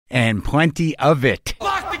and plenty of it.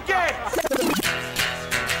 Lock the gate!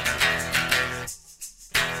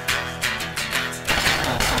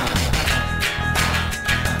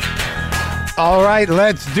 All right,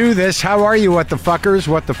 let's do this. How are you, what the fuckers,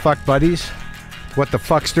 what the fuck buddies, what the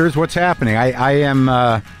fucksters? What's happening? I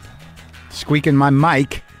am squeaking my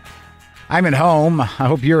mic. I'm at home. I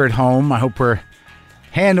hope you're at home. I hope we're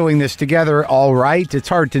handling this together all right. It's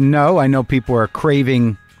hard to know. I know people are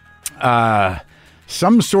craving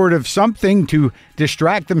some sort of something to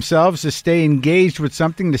distract themselves, to stay engaged with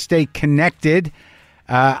something, to stay connected.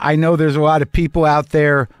 I know there's a lot of people out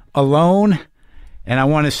there alone, and I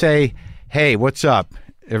want to say, hey, what's up?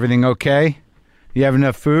 Everything okay? You have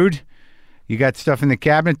enough food? You got stuff in the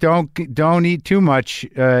cabinet? Don't eat too much.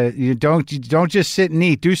 You don't just sit and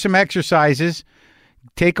eat. Do some exercises.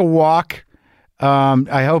 Take a walk.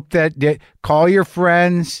 I hope that call your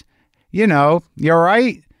friends. You know, you all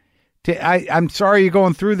right? I'm sorry you're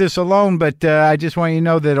going through this alone, but I just want you to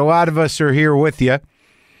know that a lot of us are here with you,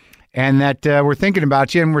 and that we're thinking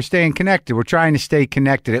about you, and we're staying connected. We're trying to stay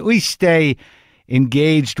connected. At least stay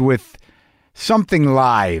engaged with something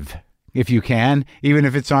live, if you can, even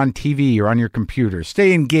if it's on TV or on your computer.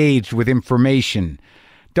 Stay engaged with information.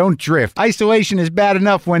 Don't drift. Isolation is bad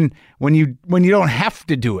enough when you don't have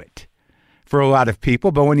to do it for a lot of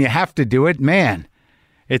people, but when you have to do it, man,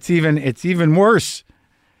 it's even worse.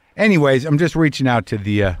 Anyways, I'm just reaching out to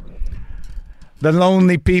the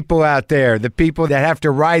lonely people out there, the people that have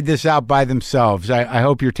to ride this out by themselves. I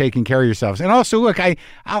hope you're taking care of yourselves. And also, look, I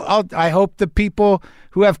hope the people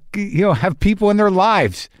who have people in their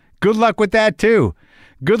lives, good luck with that too.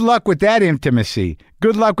 Good luck with that intimacy.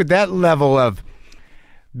 Good luck with that level of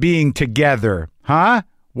being together. Huh?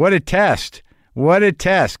 What a test. What a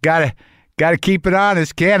test. Gotta keep it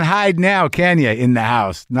honest. Can't hide now, can you, in the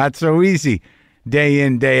house? Not so easy. Day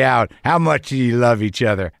in, day out. How much do you love each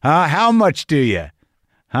other? Huh? How much do you?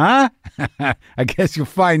 Huh? I guess you'll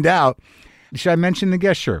find out. Should I mention the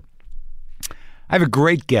guest? Sure. I have a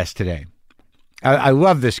great guest today. I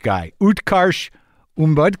love this guy. Utkarsh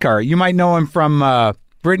Ambudkar. You might know him from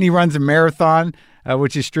Brittany Runs a Marathon,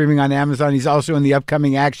 which is streaming on Amazon. He's also in the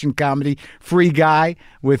upcoming action comedy Free Guy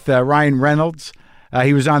with Ryan Reynolds.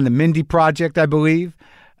 He was on the Mindy Project, I believe.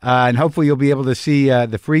 And hopefully you'll be able to see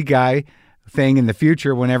the Free Guy thing in the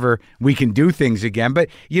future whenever we can do things again. But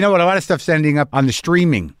you know what? A lot of stuff's ending up on the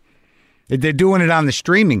streaming. They're doing it on the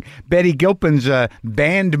streaming. Betty Gilpin's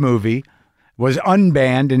banned movie was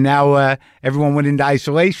unbanned, and now everyone went into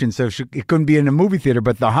isolation, so it couldn't be in a movie theater.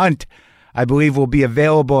 But The Hunt, I believe, will be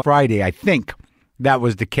available Friday. I think that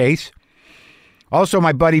was the case. Also,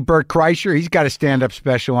 my buddy Bert Kreischer, he's got a stand-up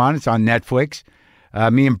special on. It's on Netflix.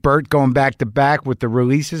 Me and Bert going back to back with the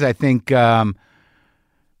releases. I think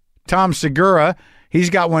Tom Segura,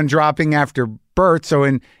 he's got one dropping after Bert. So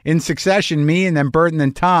in succession, me and then Bert and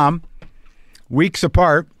then Tom, weeks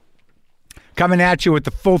apart, coming at you with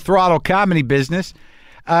the full throttle comedy business.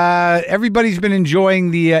 Everybody's been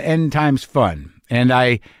enjoying the end times fun, and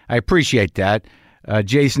I appreciate that.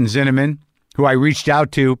 Jason Zinneman, who I reached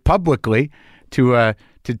out to publicly to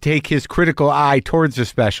take his critical eye towards the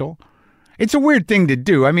special. It's a weird thing to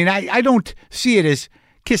do. I mean, I don't see it as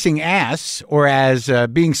kissing ass or as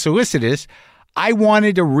being solicitous. I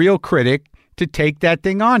wanted a real critic to take that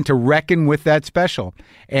thing on, to reckon with that special.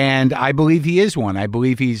 And I believe he is one. I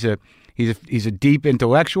believe he's a deep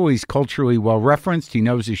intellectual. He's culturally well-referenced. He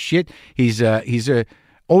knows his shit. He's a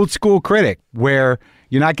old-school critic where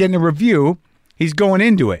you're not getting a review. He's going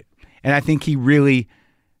into it. And I think he really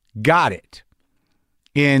got it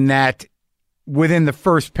in that within the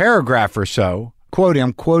first paragraph or so,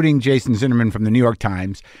 I'm quoting Jason Zinneman from the New York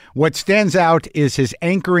Times, what stands out is his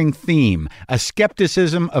anchoring theme, a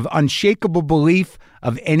skepticism of unshakable belief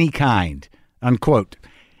of any kind, unquote.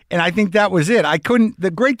 And I think that was it.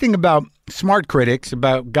 The great thing about smart critics,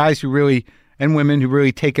 about guys who really, and women who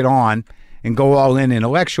really take it on and go all in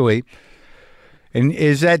intellectually, and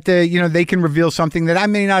is that, they can reveal something that I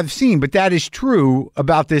may not have seen. But that is true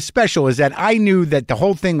about this special, is that I knew that the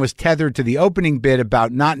whole thing was tethered to the opening bit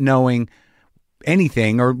about not knowing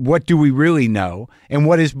anything, or what do we really know, and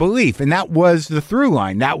what is belief. And that was the through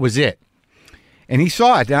line. That was it. And he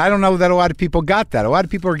saw it. And I don't know that a lot of people got that. A lot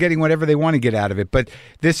of people are getting whatever they want to get out of it. But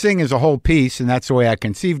this thing is a whole piece, and that's the way I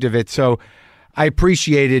conceived of it. So I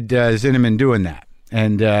appreciated Zinneman doing that.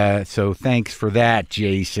 And so thanks for that,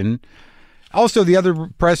 Jason. Also, the other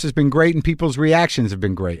press has been great, and people's reactions have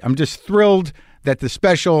been great. I'm just thrilled that the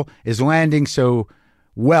special is landing so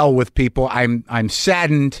well with people. I'm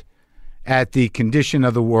saddened at the condition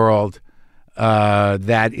of the world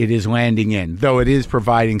that it is landing in, though it is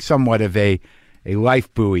providing somewhat of a a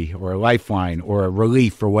life buoy or a lifeline or a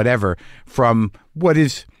relief or whatever from what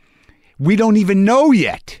is, we don't even know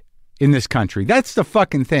yet in this country. That's the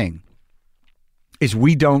fucking thing, is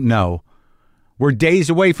we don't know. We're days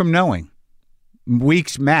away from knowing,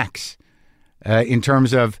 weeks max, in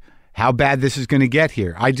terms of how bad this is going to get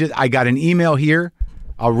here. I got an email here.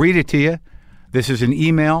 I'll read it to you. This is an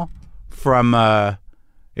email from,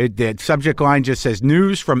 the subject line just says,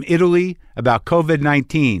 news from Italy about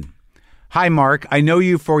COVID-19. Hi, Mark. I know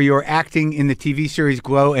you for your acting in the TV series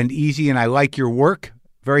Glow and Easy, and I like your work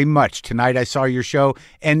very much. Tonight I saw your show,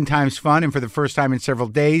 End Times Fun, and for the first time in several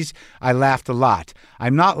days, I laughed a lot.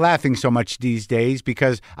 I'm not laughing so much these days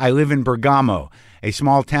because I live in Bergamo, a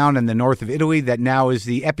small town in the north of Italy that now is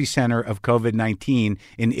the epicenter of COVID-19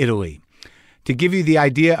 in Italy. To give you the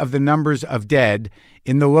idea of the numbers of dead,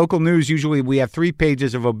 in the local news, usually we have 3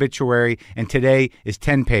 pages of obituary, and today is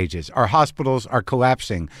 10 pages. Our hospitals are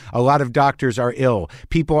collapsing. A lot of doctors are ill.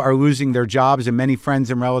 People are losing their jobs, and many friends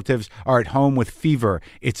and relatives are at home with fever.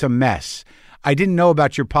 It's a mess. I didn't know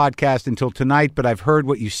about your podcast until tonight, but I've heard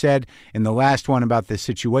what you said in the last one about this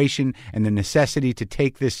situation and the necessity to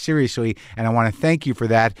take this seriously, and I want to thank you for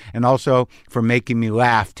that and also for making me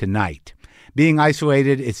laugh tonight. Being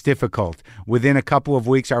isolated, it's difficult. Within a couple of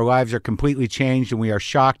weeks, our lives are completely changed, and we are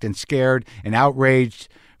shocked and scared and outraged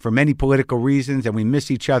for many political reasons, and we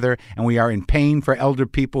miss each other, and we are in pain for elder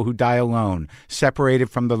people who die alone, separated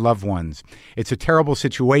from their loved ones. It's a terrible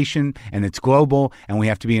situation, and it's global, and we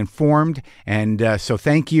have to be informed, and so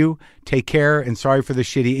thank you, take care, and sorry for the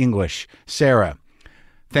shitty English. Sarah.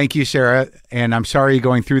 Thank you, Sarah, and I'm sorry you're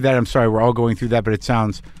going through that. I'm sorry we're all going through that, but it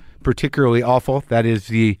sounds particularly awful. That is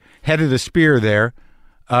the head of the spear there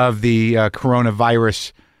of the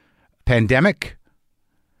coronavirus pandemic.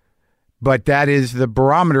 But that is the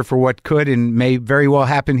barometer for what could and may very well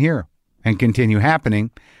happen here and continue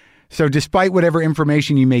happening. So despite whatever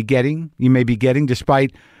information you may be getting,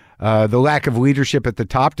 despite the lack of leadership at the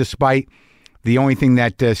top, despite the only thing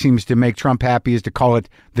that seems to make Trump happy is to call it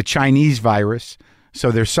the Chinese virus.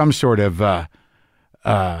 So there's some sort of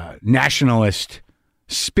nationalist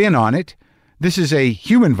spin on it. This is a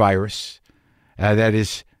human virus that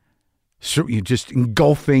is just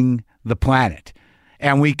engulfing the planet.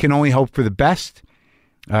 And we can only hope for the best.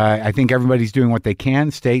 I think everybody's doing what they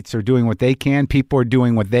can. States are doing what they can. People are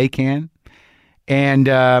doing what they can. And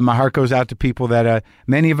my heart goes out to people that,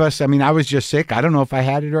 many of us, I mean, I was just sick. I don't know if I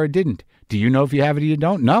had it or I didn't. Do you know if you have it or you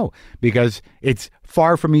don't? No, because it's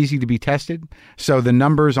far from easy to be tested. So the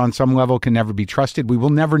numbers on some level can never be trusted. We will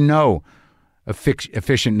never know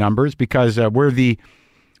efficient numbers because we're the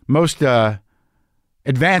most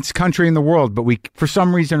advanced country in the world, but we, for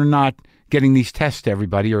some reason, are not getting these tests to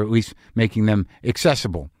everybody, or at least making them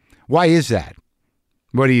accessible. Why is that?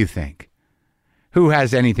 What do you think? Who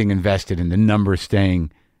has anything invested in the numbers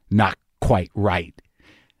staying not quite right?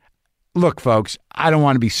 Look, folks, I don't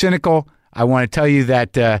want to be cynical. I want to tell you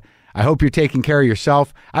that I hope you're taking care of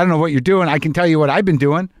yourself. I don't know what you're doing. I can tell you what I've been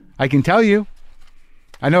doing. I can tell you.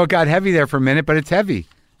 I know it got heavy there for a minute, but it's heavy.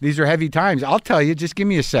 These are heavy times. I'll tell you. Just give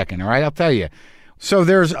me a second, all right? I'll tell you. So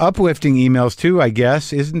there's uplifting emails too, I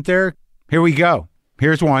guess, isn't there? Here we go.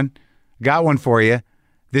 Here's one. Got one for you.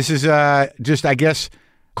 This is just, I guess,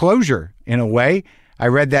 closure in a way. I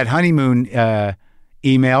read that honeymoon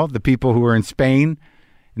email, the people who were in Spain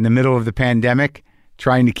in the middle of the pandemic,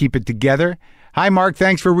 trying to keep it together. Hi, Mark.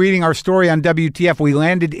 Thanks for reading our story on WTF. We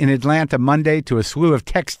landed in Atlanta Monday to a slew of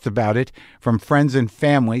texts about it from friends and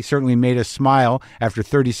family. Certainly made us smile after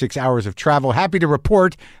 36 hours of travel. Happy to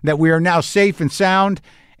report that we are now safe and sound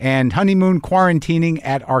and honeymoon quarantining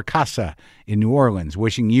at our casa in New Orleans.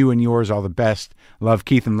 Wishing you and yours all the best. Love,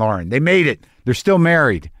 Keith and Lauren. They made it. They're still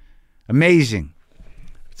married. Amazing.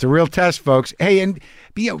 It's a real test, folks. Hey, and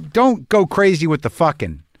don't go crazy with the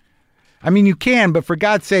fucking. I mean, you can, but for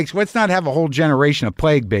God's sakes, let's not have a whole generation of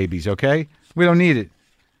plague babies, okay? We don't need it.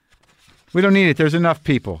 We don't need it. There's enough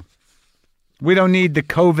people. We don't need the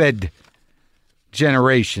COVID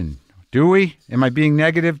generation, do we? Am I being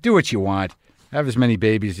negative? Do what you want. Have as many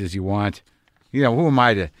babies as you want. You know, who am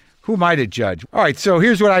I to judge? All right, so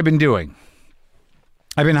here's what I've been doing.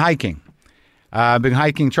 I've been hiking. I've been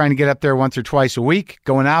hiking, trying to get up there once or twice a week,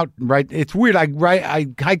 going out, right? It's weird. I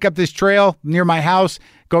hike up this trail near my house,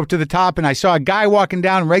 go up to the top, and I saw a guy walking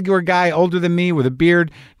down, regular guy, older than me, with a beard,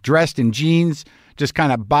 dressed in jeans, just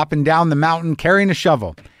kind of bopping down the mountain, carrying a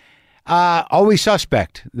shovel. Always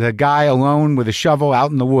suspect, the guy alone with a shovel out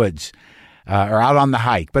in the woods. Or out on the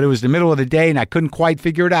hike. But it was the middle of the day and I couldn't quite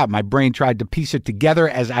figure it out. My brain tried to piece it together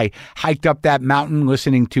as I hiked up that mountain,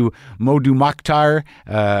 listening to Modu Mokhtar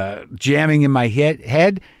jamming in my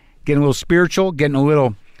head, getting a little spiritual, getting a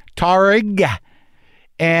little Tariq,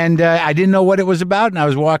 And I didn't know what it was about, and I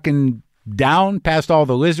was walking down past all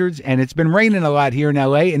the lizards, and it's been raining a lot here in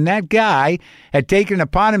L.A., and that guy had taken it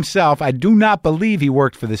upon himself, I do not believe he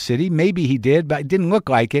worked for the city, maybe he did, but it didn't look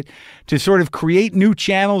like it, to sort of create new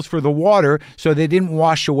channels for the water so they didn't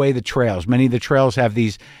wash away the trails. Many of the trails have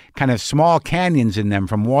these kind of small canyons in them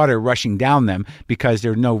from water rushing down them because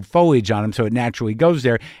there's no foliage on them, so it naturally goes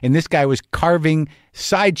there. And this guy was carving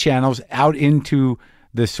side channels out into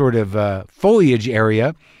the sort of foliage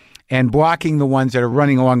area and blocking the ones that are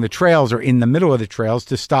running along the trails or in the middle of the trails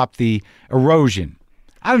to stop the erosion.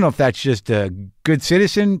 I don't know if that's just a good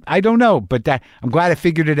citizen. I don't know, but I'm glad I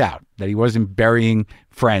figured it out, that he wasn't burying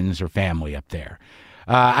friends or family up there.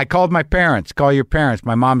 I called my parents. Call your parents.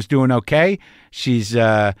 My mom's doing okay. She's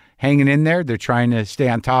hanging in there. They're trying to stay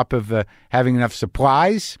on top of having enough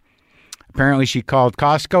supplies. Apparently, she called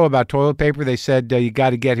Costco about toilet paper. They said, you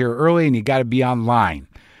got to get here early and you got to be online.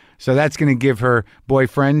 So that's going to give her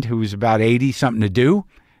boyfriend, who's about 80, something to do.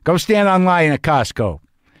 Go stand online at Costco.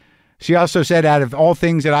 She also said, out of all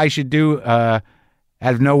things that I should do, out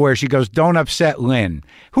of nowhere, she goes, don't upset Lynn.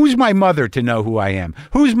 Who's my mother to know who I am?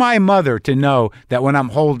 Who's my mother to know that when I'm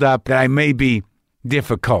holed up that I may be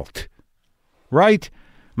difficult? Right?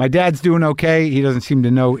 My dad's doing okay. He doesn't seem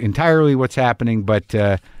to know entirely what's happening, but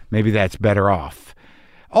maybe that's better off.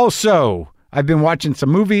 Also, I've been watching some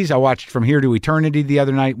movies. I watched From Here to Eternity the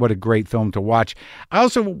other night. What a great film to watch. I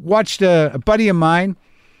also watched a buddy of mine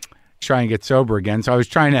trying to get sober again. So I was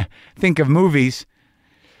trying to think of movies,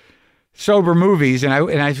 sober movies, and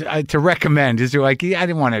I to recommend. Is there like, I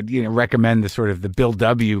didn't want to recommend the sort of the Bill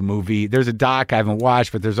W. movie. There's a doc I haven't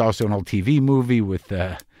watched, but there's also an old TV movie with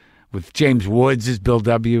James Woods as Bill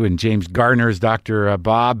W. and James Garner as Dr.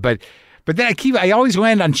 Bob. But then I always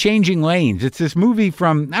land on Changing Lanes. It's this movie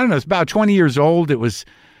from, I don't know, it's about 20 years old. It was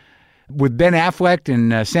with Ben Affleck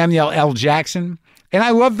and Samuel L. Jackson. And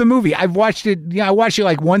I love the movie. I've watched it, I watch it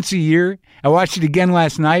like once a year. I watched it again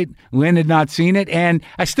last night. Lynn had not seen it, and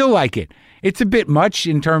I still like it. It's a bit much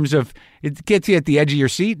in terms of, it gets you at the edge of your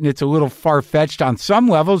seat, and it's a little far-fetched on some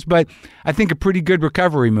levels, but I think a pretty good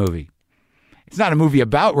recovery movie. It's not a movie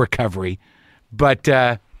about recovery, but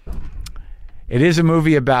it is a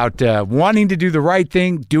movie about wanting to do the right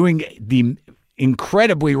thing, doing the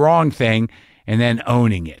incredibly wrong thing, and then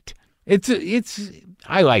owning it.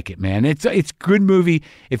 I like it, man. It's a good movie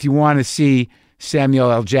if you want to see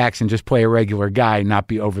Samuel L. Jackson just play a regular guy and not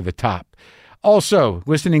be over the top. Also,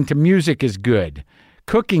 listening to music is good.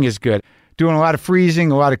 Cooking is good. Doing a lot of freezing,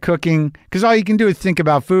 a lot of cooking, because all you can do is think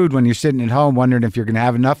about food when you're sitting at home wondering if you're going to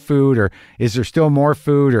have enough food, or is there still more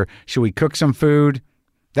food, or should we cook some food?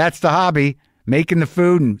 That's the hobby, making the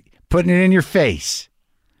food and putting it in your face.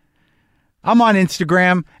 I'm on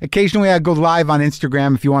Instagram. Occasionally I go live on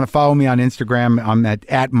Instagram. If you want to follow me on Instagram, I'm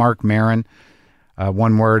at Mark Maron,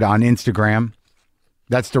 one word, on Instagram.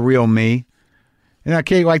 That's the real me. And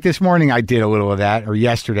okay, like this morning I did a little of that, or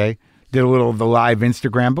yesterday, did a little of the live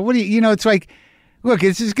Instagram. But what do it's like, look,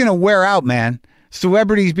 this is going to wear out, man.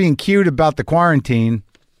 Celebrities being cute about the quarantine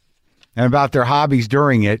and about their hobbies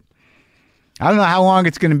during it. I don't know how long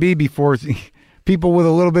it's going to be before people with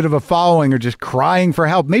a little bit of a following are just crying for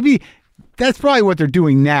help. Maybe that's probably what they're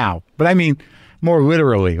doing now. But I mean, more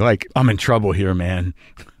literally, like, I'm in trouble here, man.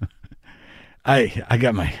 I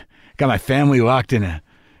got my family locked in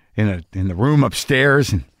the room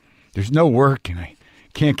upstairs, and there's no work, and I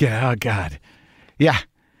can't get out. God. Yeah.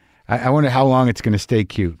 I wonder how long it's going to stay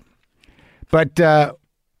cute. But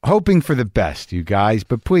hoping for the best, you guys.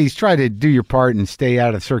 But please try to do your part and stay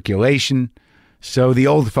out of circulation so the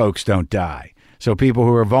old folks don't die, so people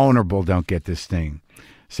who are vulnerable don't get this thing,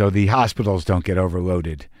 so the hospitals don't get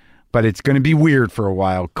overloaded. But it's going to be weird for a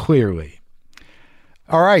while, clearly.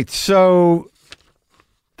 All right, so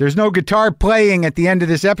there's no guitar playing at the end of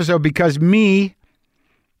this episode because me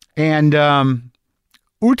and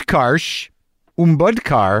Utkarsh,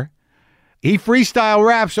 Ambudkar, he freestyle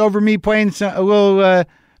raps over me playing a little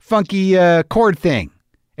funky chord thing.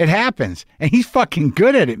 It happens, and he's fucking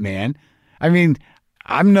good at it, man. I mean,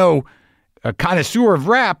 I'm no connoisseur of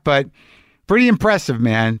rap, but pretty impressive,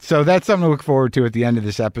 man. So that's something to look forward to at the end of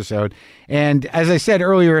this episode. And as I said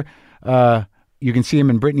earlier, you can see him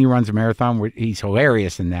in Brittany Runs a Marathon, where he's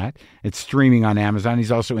hilarious in that. It's streaming on Amazon.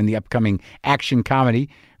 He's also in the upcoming action comedy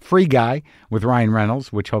Free Guy with Ryan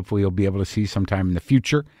Reynolds, which hopefully you'll be able to see sometime in the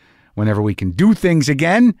future whenever we can do things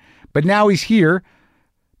again. But now he's here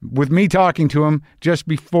with me talking to him just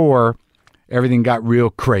before everything got real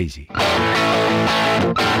crazy.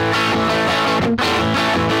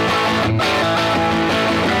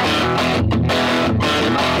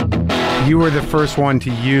 You were the first one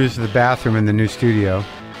to use the bathroom in the new studio.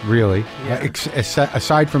 really,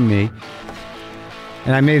 aside from me.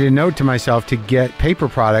 And I made a note to myself to get paper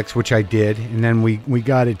products, which I did. And then we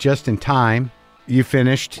got it just in time. You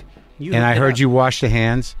finished. And I heard you wash the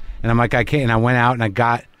hands. And I'm like, I can't. And I went out and I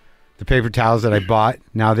got the paper towels that I bought.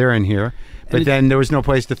 Now they're in here. But then there was no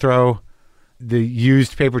place to throw the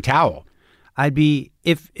used paper towel. I'd be,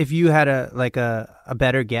 if you had a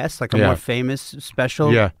better guest, like a more famous,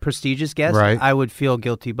 special, prestigious guest, I would feel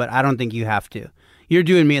guilty, but I don't think you have to. You're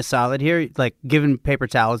doing me a solid here. Like, giving paper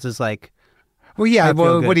towels is like... Well, yeah,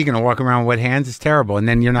 well, what are you going to walk around with wet hands? It's terrible. And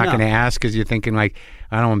then you're not going to ask because you're thinking, like,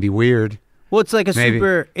 I don't want to be weird. Well, it's like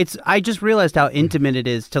I just realized how intimate it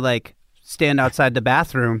is to, like, stand outside the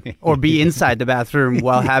bathroom or be inside the bathroom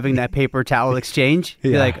while having that paper towel exchange.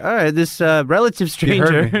 You're like, all right, this relative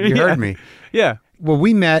stranger. You heard me. Yeah. Well,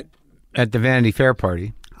 we met at the Vanity Fair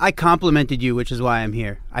party. I complimented you, which is why I'm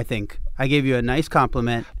here, I think. I gave you a nice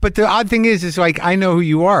compliment. But the odd thing is like, I know who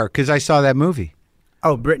you are because I saw that movie.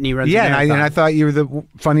 Oh, Brittany runs. Yeah, and I thought you were the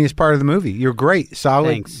funniest part of the movie. You're great, solid,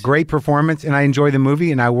 Thanks. Great performance, and I enjoyed the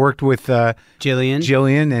movie. And I worked with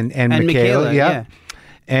Jillian and Michaela. Yeah.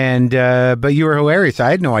 And but you were hilarious. I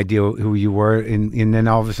had no idea who you were, and then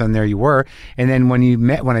all of a sudden there you were. And then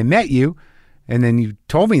when I met you, and then you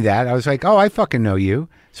told me that, I was like, oh, I fucking know you.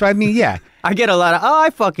 So I mean, yeah. I get a lot of, I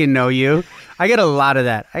fucking know you. I get a lot of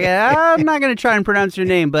that. I'm not going to try and pronounce your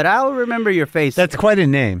name, but I'll remember your face. That's quite a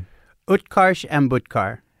name. Utkarsh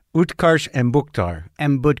Ambudkar. Utkarsh Ambudkar.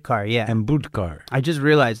 Ambudkar, yeah. Ambudkar. I just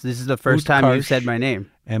realized this is the first time you said my name.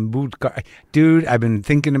 Ambudkar. Dude, I've been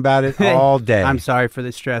thinking about it all day. I'm sorry for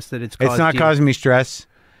the stress that it's caused. It's not causing me stress.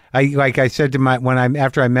 I said to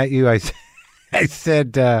after I met you, I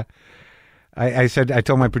said, I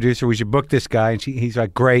told my producer we should book this guy, and he's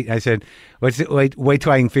like, great. I said, wait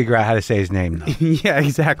till I can figure out how to say his name, though. Yeah,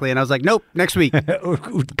 exactly. And I was like, nope, next week.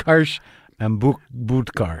 Utkarsh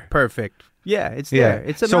Ambudkar. Perfect. Yeah, it's there.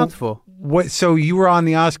 It's a mouthful. So you were on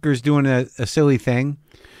the Oscars doing a silly thing.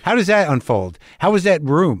 How does that unfold? How was that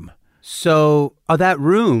room? So, that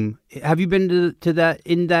room. Have you been to that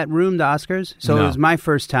in that room, the Oscars? So No. It was my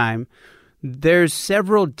first time. There's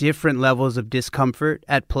several different levels of discomfort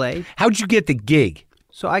at play. How'd you get the gig?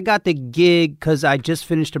 So I got the gig because I just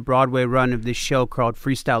finished a Broadway run of this show called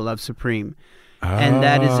Freestyle Love Supreme. And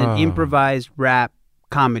that is an improvised rap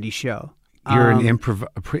comedy show. You're an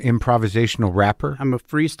improvisational rapper? I'm a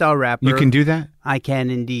freestyle rapper. You can do that? I can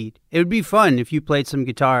indeed. It would be fun if you played some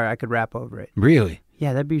guitar. I could rap over it. Really?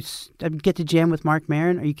 Yeah, I'd get to jam with Mark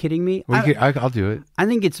Maron. Are you kidding me? I'll do it. I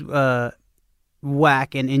think it's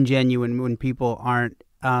whack and ingenuine when people aren't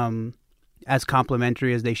as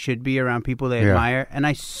complimentary as they should be around people they admire. And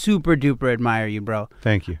I super duper admire you, bro.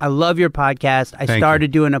 Thank you. I love your podcast. I started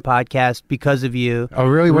doing a podcast because of you. Oh,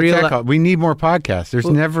 really? What's that called? We need more podcasts. There's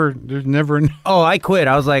never. Oh, I quit.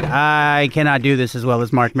 I was like, I cannot do this as well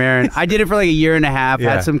as Mark Maron. I did it for like a year and a half,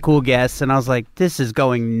 had some cool guests, and I was like, this is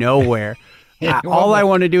going nowhere. All I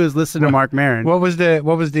want to do is listen to Mark Maron. What was it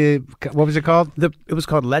called? It was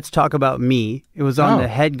called Let's Talk About Me. It was on the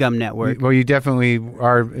HeadGum Network. Well, you definitely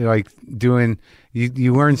are like doing.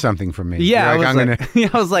 You learned something from me. Yeah, I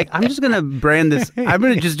was like, I'm just gonna brand this. I'm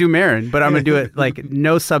gonna just do Maron, but I'm gonna do it like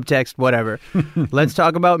no subtext, whatever. Let's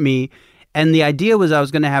Talk About Me. And the idea was I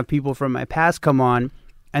was gonna have people from my past come on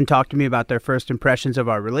and talk to me about their first impressions of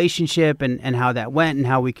our relationship and how that went and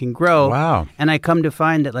how we can grow. Wow. And I come to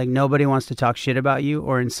find that like nobody wants to talk shit about you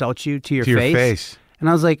or insult you to your face. And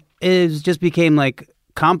I was like, it just became like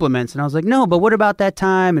compliments. And I was like, no, but what about that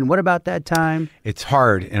time? And what about that time? It's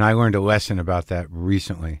hard. And I learned a lesson about that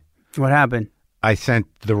recently. What happened? I sent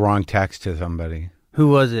the wrong text to somebody. Who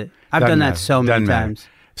was it? I've done that so many times.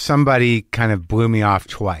 Somebody kind of blew me off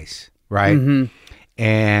twice, right? Mm-hmm.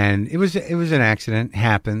 And it was an accident,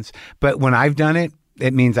 happens. But when I've done it,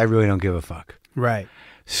 it means I really don't give a fuck. Right.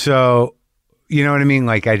 So, you know what I mean?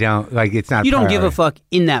 Like I don't, like it's not. You don't give a fuck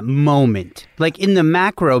in that moment. Like in the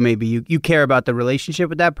macro, maybe you care about the relationship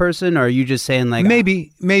with that person, or are you just saying like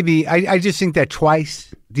maybe I just think that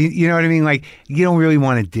twice. You know what I mean? Like you don't really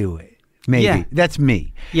want to do it. Maybe that's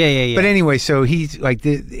me. Yeah. But anyway, so he's like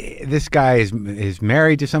this guy is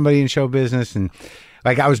married to somebody in show business, and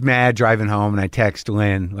like I was mad driving home, and I text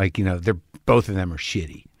Lynn like, you know, both of them are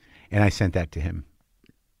shitty, and I sent that to him.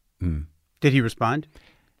 Did he respond?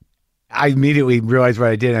 I immediately realized what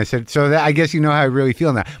I did, and I said, so I guess you know how I really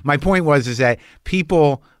feel now. My point is that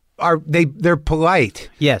people they're polite.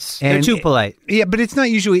 Yes, they're too polite. Yeah, but it's not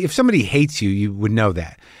usually, if somebody hates you, you would know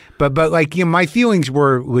that. But like, you know, my feelings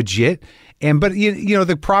were legit, But you know,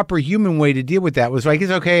 the proper human way to deal with that was like,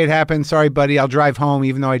 it's okay, it happened. Sorry, buddy, I'll drive home,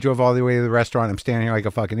 even though I drove all the way to the restaurant. I'm standing here like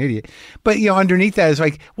a fucking idiot. But you know, underneath that is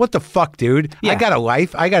like, what the fuck, dude? Yeah. I got a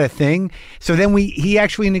life, I got a thing. So then he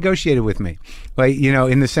actually negotiated with me, like, you know,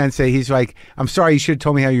 in the sense that he's like, I'm sorry, you should have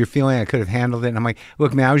told me how you're feeling. I could have handled it. And I'm like,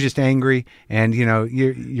 look, man, I was just angry, and you know,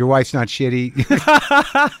 your wife's not shitty.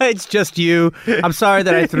 It's just you. I'm sorry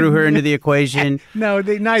that I threw her into the equation. No,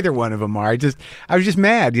 neither one of them are. I was just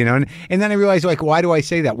mad, you know, and then I realized, like, why do I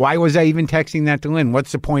say that? Why was I even texting that to Lynn?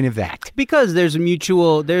 What's the point of that? Because there's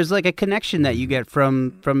like a connection that you get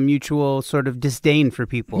from mutual sort of disdain for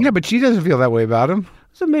people. Yeah, but she doesn't feel that way about him.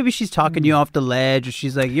 So maybe she's talking you off the ledge, or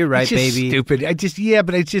she's like, "You're right, It's just baby." Stupid.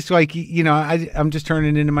 But it's just like, you know, I'm just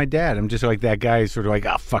turning into my dad. I'm just like that guy, sort of like,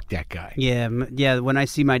 oh, fuck that guy. Yeah. When I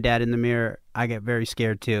see my dad in the mirror, I get very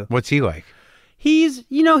scared too. What's he like? He's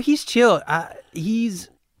chill. He's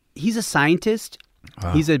a scientist.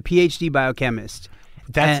 He's a PhD biochemist.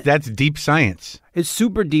 That's deep science. It's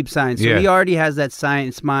super deep science. So Yeah. he already has that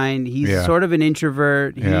science mind. He's Yeah. sort of an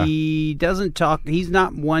introvert. Yeah. He doesn't talk. He's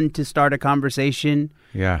not one to start a conversation.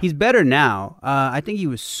 Yeah. He's better now. I think he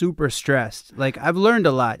was super stressed. Like, I've learned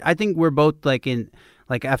a lot. I think we're both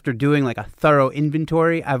after doing like a thorough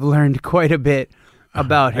inventory, I've learned quite a bit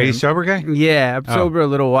about him. Are you sober, guy? Yeah, I'm sober a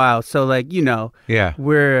little while. So, like, you know, Yeah.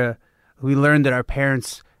 we learned that our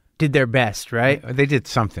parents did their best, right? They did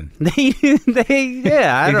something.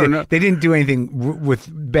 I don't know. They didn't do anything with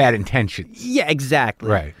bad intentions. Yeah,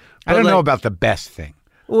 exactly. Right. I But, don't know like, about the best thing.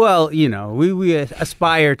 Well, you know, we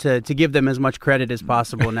aspire to give them as much credit as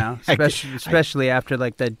possible now, especially after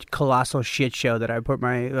like the colossal shit show that I put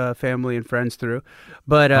my family and friends through.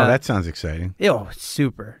 But that sounds exciting. it's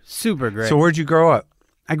super great. So where'd you grow up?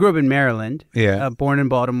 I grew up in Maryland. Yeah. Born in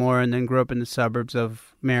Baltimore, and then grew up in the suburbs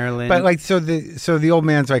of Maryland. But like, so the old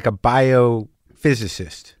man's like a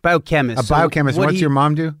biophysicist, biochemist. a biochemist. What's your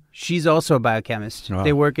mom do? She's also a biochemist. Oh.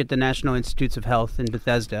 They work at the National Institutes of Health in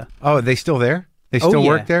Bethesda. Oh, are they still there? They still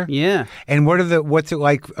work there? Yeah. And what's it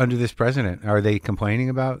like under this president? Are they complaining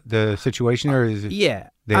about the situation, or is it? Yeah.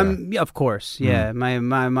 Of course. Yeah. My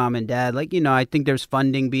mom and dad, like, you know, I think there's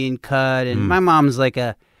funding being cut, and my mom's like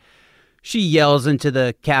she yells into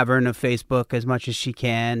the cavern of Facebook as much as she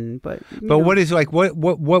can, but what is like what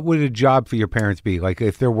would a job for your parents be like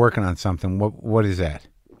if they're working on something? What is that?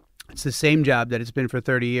 It's the same job that it's been for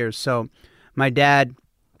 30 years. So my dad,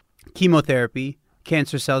 chemotherapy,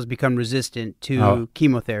 cancer cells become resistant to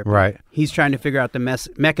chemotherapy. Right. He's trying to figure out the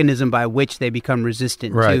mechanism by which they become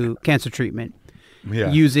resistant to cancer treatment.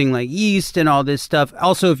 Yeah. Using like yeast and all this stuff.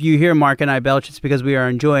 Also, if you hear Mark and I belch, it's because we are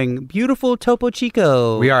enjoying beautiful Topo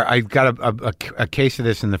Chico. We are. I've got a case of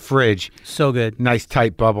this in the fridge. So good. Nice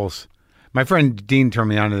tight bubbles. My friend Dean turned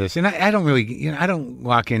me onto this, and I don't really, you know, I don't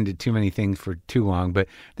lock into too many things for too long, but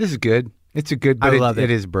this is good. It's a good, but I love it.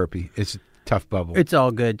 It is burpy. It's a tough bubble. It's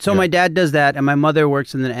all good. So my dad does that, and my mother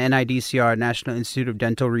works in the NIDCR, National Institute of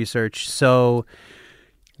Dental Research. So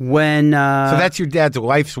when... so that's your dad's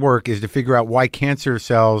life's work, is to figure out why cancer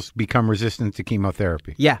cells become resistant to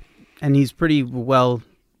chemotherapy. Yeah, and he's pretty well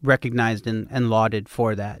recognized and lauded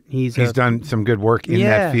for that. He's done some good work in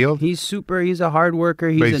that field. He's a hard worker.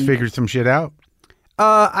 He's figured some shit out.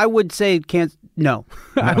 I would say no.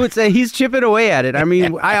 I would say he's chipping away at it. I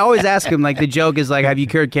mean, I always ask him, like, the joke is like, have you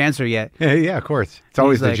cured cancer yet? Yeah, of course. It's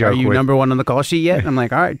always He's the like, joke. Are you number one on the call sheet yet? I'm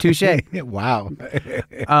like, all right, touche. Wow.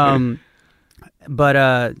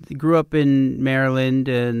 But grew up in Maryland,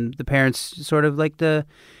 and the parents sort of like the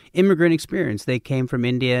immigrant experience. They came from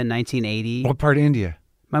India in 1980. What part of India?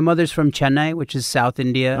 My mother's from Chennai, which is South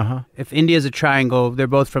India. Uh-huh. If India's a triangle, they're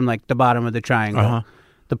both from like the bottom of the triangle,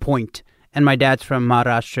 the point. And my dad's from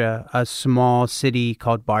Maharashtra, a small city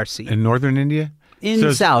called Barsi. In northern India?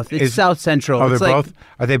 South. It's south central. Oh, It's they're like, both.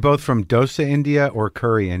 Are they both from Dosa, India, or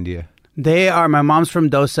Curry, India? They are. My mom's from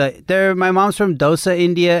Dosa. My mom's from Dosa,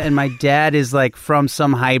 India, and my dad is like from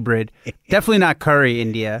some hybrid. Definitely not Curry,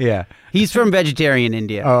 India. Yeah. He's from vegetarian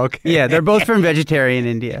India. Oh, okay. Yeah, they're both from vegetarian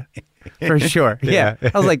India. For sure. Yeah.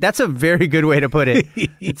 I was like, that's a very good way to put it.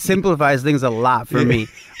 It simplifies things a lot for me,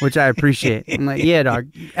 which I appreciate. I'm like, yeah, dog.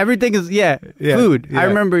 Everything is, food. Yeah. I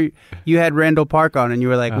remember you had Randall Park on, and you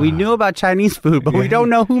were like, we knew about Chinese food, but we don't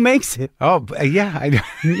know who makes it. Oh, yeah.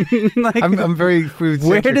 Like, I'm very food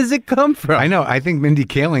centric. Where does it come from? I know. I think Mindy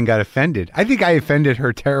Kaling got offended. I think I offended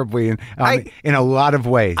her terribly in a lot of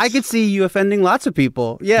ways. I could see you offending lots of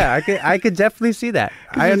people. Yeah, I could definitely see that.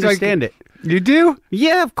 I understand it. You do?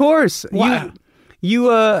 Yeah, of course. Wow.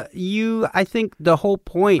 I think the whole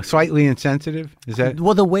point. Slightly insensitive? Is that?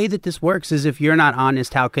 Well, the way that this works is if you're not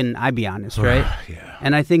honest, how can I be honest, right? Yeah.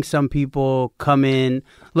 And I think some people come in.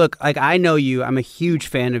 Look, like I know you. I'm a huge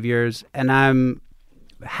fan of yours, and I'm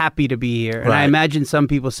happy to be here. And I imagine some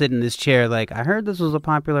people sit in this chair like, I heard this was a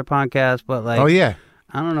popular podcast, but like, oh yeah,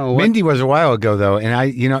 I don't know. Mindy was a while ago though, and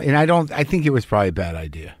I think it was probably a bad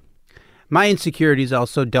idea. My insecurities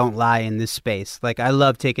also don't lie in this space. Like, I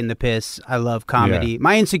love taking the piss. I love comedy. Yeah.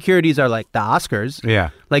 My insecurities are like the Oscars.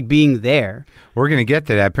 Yeah. Like being there. We're going to get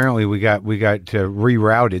to that. Apparently, we got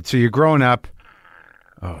rerouted. So you're growing up.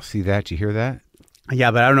 Oh, see that? You hear that?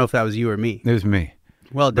 Yeah, but I don't know if that was you or me. It was me.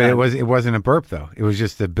 Well done. But it wasn't a burp, though. It was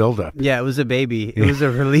just a buildup. Yeah, it was a baby. It was a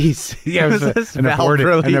release. Yeah, it was an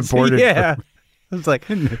aborted yeah. burp. It's like,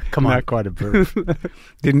 come on. Not quite a burp.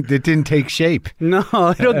 It didn't take shape. No,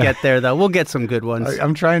 it'll get there, though. We'll get some good ones.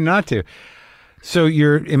 I'm trying not to. So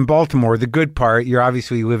you're in Baltimore. The good part, you're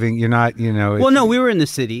obviously living, you're not, Well, no, we were in the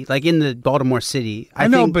city, like in the Baltimore city. I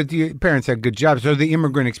know, but your parents had good jobs. So the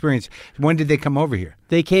immigrant experience, when did they come over here?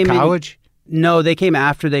 They came College? No, they came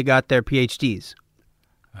after they got their PhDs.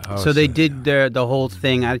 Oh, so they did the whole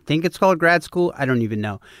thing. I think it's called grad school. I don't even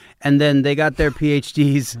know. And then they got their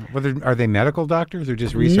PhDs. Are they medical doctors or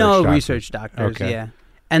just research doctors? No, research doctors, okay. Yeah.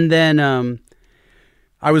 And then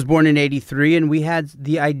I was born in 83, and we had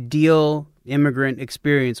the ideal immigrant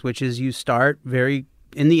experience, which is you start very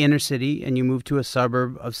in the inner city, and you move to a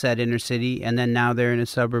suburb of said inner city, and then now they're in a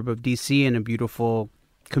suburb of D.C. in a beautiful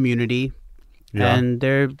community. Yeah. And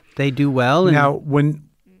they do well. And now,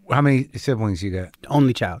 how many siblings you got?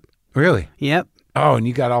 Only child. Really? Yep. Oh, and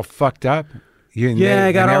you got all fucked up?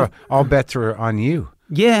 I got all bets were on you.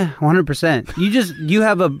 Yeah, 100%. You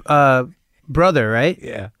have a brother, right?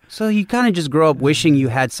 Yeah. So you kind of just grow up wishing you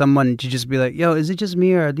had someone to just be like, yo, is it just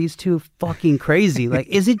me or are these two fucking crazy? Like,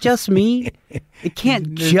 is it just me? It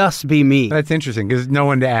can't just be me. That's interesting because there's no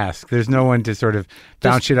one to ask. There's no one to sort of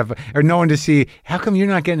bounce shit up or no one to see, how come you're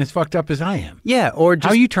not getting as fucked up as I am? Yeah, or just...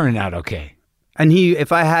 How are you turning out okay? And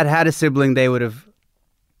if I had a sibling, they would have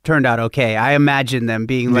turned out okay. I imagine them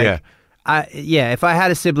being like... Yeah. If I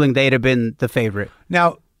had a sibling, they'd have been the favorite.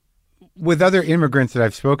 Now, with other immigrants that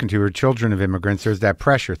I've spoken to or children of immigrants, there's that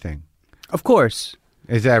pressure thing. Of course.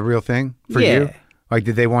 Is that a real thing for you? Like,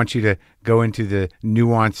 did they want you to go into the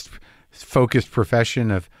nuanced, focused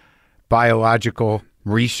profession of biological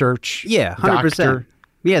research? Yeah, 100%. Doctor?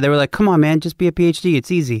 Yeah, they were like, come on, man, just be a PhD.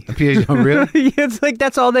 It's easy. A PhD? Oh, really? It's like,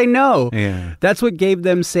 that's all they know. Yeah. That's what gave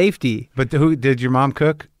them safety. But did your mom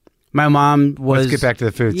cook? My mom was... Let's get back to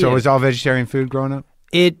the food. Yeah. So it was all vegetarian food growing up?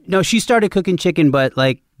 No, she started cooking chicken, but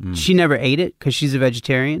like she never ate it because she's a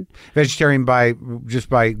vegetarian. Vegetarian by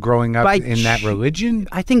growing up in that religion?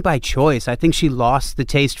 I think by choice. I think she lost the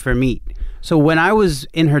taste for meat. So when I was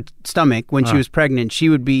in her stomach, when she was pregnant, she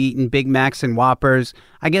would be eating Big Macs and Whoppers.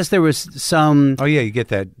 I guess there was some... Oh, yeah, you get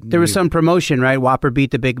that. There was some promotion, right? Whopper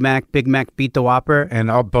beat the Big Mac beat the Whopper. And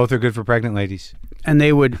both are good for pregnant ladies. And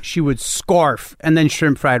she would scarf, and then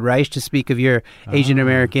shrimp fried rice, to speak of your Asian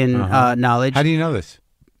American knowledge. How do you know this?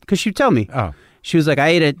 Because she'd tell me. Oh. She was like, I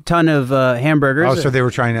ate a ton of hamburgers. Oh, so they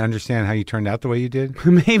were trying to understand how you turned out the way you did?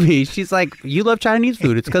 Maybe. She's like, you love Chinese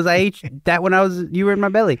food. It's because I ate that when you were in my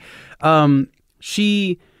belly.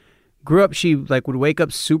 She grew up, she like would wake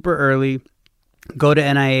up super early, go to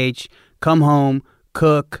NIH, come home,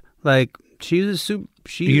 cook. Like, she's a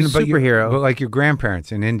superhero. But like your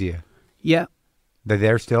grandparents in India. Yeah. They're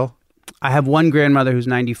there still? I have one grandmother who's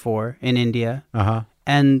 94 in India. Uh-huh.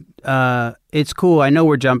 And it's cool. I know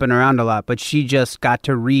we're jumping around a lot, but she just got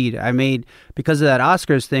to read. Because of that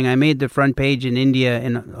Oscars thing, I made the front page in India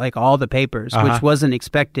in like all the papers, which wasn't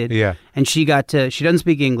expected. Yeah. And she doesn't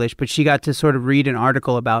speak English, but she got to sort of read an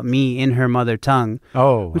article about me in her mother tongue.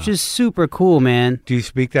 Oh. Which is super cool, man. Do you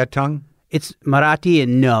speak that tongue? It's Marathi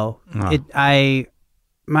and no. Oh.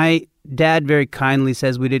 My dad very kindly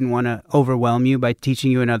says we didn't want to overwhelm you by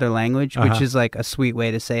teaching you another language, which is like a sweet way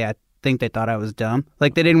to say I think they thought I was dumb.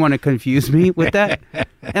 Like, they didn't want to confuse me with that.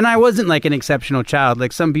 And I wasn't like an exceptional child.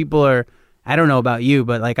 Like, some people are, I don't know about you,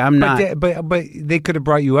 but like I'm not. But they could have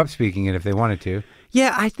brought you up speaking it if they wanted to.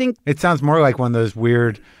 Yeah, I think. It sounds more like one of those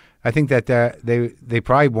weird, I think that they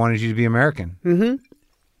probably wanted you to be American. Mm-hmm.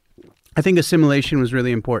 I think assimilation was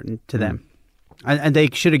really important to them. And they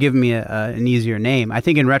should have given me an easier name. I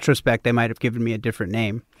think in retrospect, they might have given me a different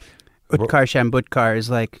name. Utkarsh Ambudkar is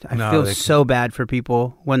like, I feel so bad for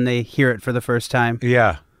people when they hear it for the first time.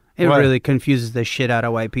 Yeah. It really confuses the shit out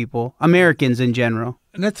of white people. Americans in general.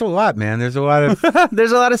 And that's a lot, man. There's a lot of...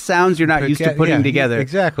 There's a lot of sounds you're not used to putting together.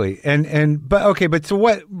 Exactly. But so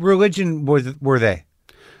what religion were they?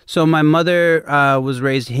 So my mother was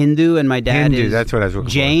raised Hindu, and my dad Hindu, is that's what I was looking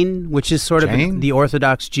Jain, which is sort Jain? of the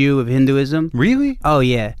Orthodox Jew of Hinduism. Really? Oh,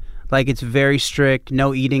 yeah. Like, it's very strict.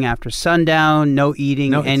 No eating after sundown. No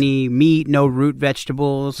eating any meat. No root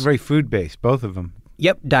vegetables. It's very food-based, both of them.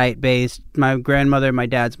 Yep, diet-based. My grandmother, my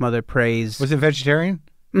dad's mother prays. Was it vegetarian?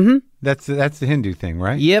 Mm-hmm. That's the Hindu thing,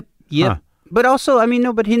 right? Yep. Huh. But also, I mean,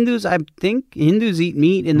 no, but Hindus, I think Hindus eat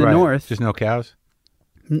meat in the Right. north. Just no cows?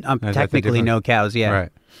 Technically no cows, yeah. Right.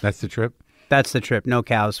 That's the trip? That's the trip. No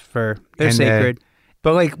cows. They're And, sacred.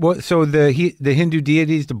 But like, what? So the Hindu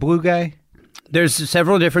deities, the blue guy? There's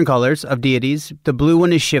several different colors of deities. The blue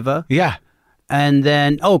one is Shiva. Yeah. And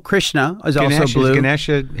then, Krishna is Ganesh, also blue. Is Ganesh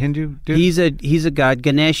a Hindu dude? He's a god.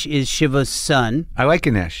 Ganesh is Shiva's son. I like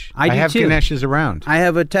Ganesh. I do have too. Ganeshes around. I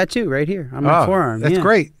have a tattoo right here on my forearm. That's yeah.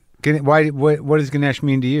 great. Why? What does Ganesh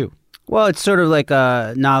mean to you? Well, it's sort of like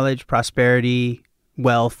knowledge, prosperity,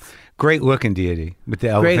 wealth. Great looking deity with the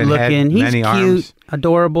Great elephant looking. head, He's many cute, arms.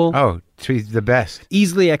 adorable. Oh, he's the best.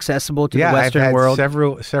 Easily accessible to the Western I've had world.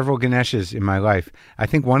 several Ganeshes in my life. I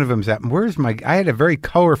think one of them's at. I had a very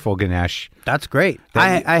colorful Ganesh. That's great.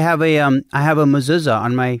 I have a mezuzah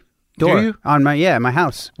on my door. Do you? On my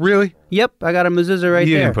house. Really? Yep, I got a mezuzah right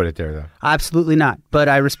You there. didn't put it there though. Absolutely not, but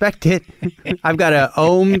I respect it. I've got a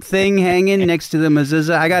Om thing hanging next to the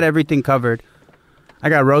mezuzah. I got everything covered. I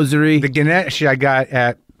got rosary. The Ganesh I got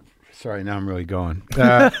at. Sorry, now I'm really going.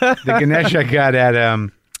 The Ganesh I got at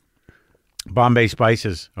Bombay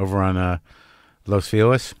Spices over on Los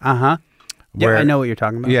Feliz. Yeah, I know what you're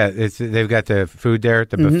talking about. Yeah, they've got the food there,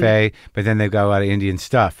 the buffet, but then they've got a lot of Indian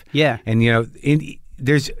stuff. Yeah. And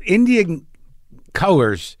there's Indian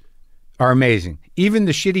colors are amazing. Even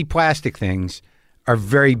the shitty plastic things are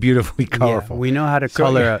very beautifully colorful. Yeah, we know how to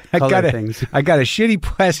color things. I got a shitty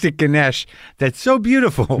plastic Ganesh that's so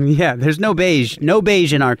beautiful. Yeah, there's no beige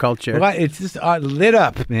in our culture. Well, it's just lit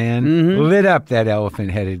up, man. Lit up, that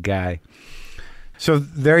elephant-headed guy. So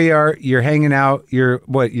there you are. You're hanging out. You're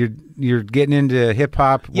getting into hip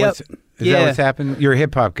hop. Yep. Is that what's happened? You're a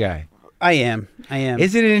hip hop guy. I am.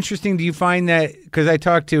 Isn't it interesting? Do you find that? Because I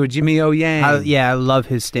talked to Jimmy O Yang. I love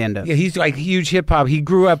his stand-up. Yeah, he's like huge hip hop. He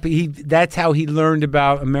grew up. That's how he learned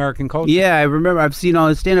about American culture. Yeah, I remember. I've seen all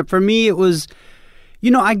his stand-up. For me, it was,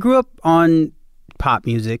 I grew up on pop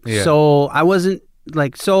music, so I wasn't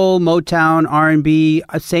like soul, Motown, R&B.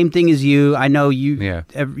 Same thing as you. I know you. Yeah.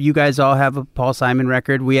 You guys all have a Paul Simon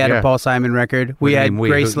record. We had a Paul Simon record. We had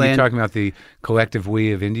Graceland. You're talking about the collective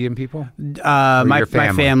we of Indian people? My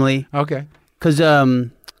family. Okay.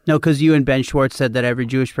 Because you and Ben Schwartz said that every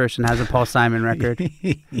Jewish person has a Paul Simon record.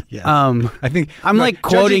 Yes. I think I'm like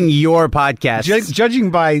quoting your podcast.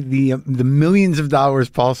 Judging by the millions of dollars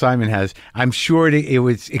Paul Simon has, I'm sure it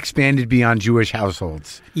was expanded beyond Jewish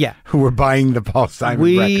households. Yeah, who were buying the Paul Simon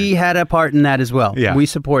record. We had a part in that as well. Yeah, we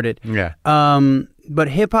supported. Yeah. But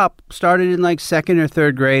hip hop started in like second or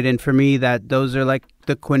third grade, and for me, those are like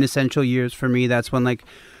the quintessential years for me. That's when like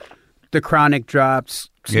The Chronic dropped.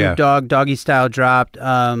 Snoop Dogg, Doggy Style dropped.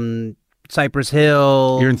 Cypress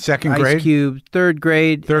Hill. You're in second grade? Ice Cube, third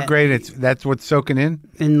grade. Third grade, that's what's soaking in?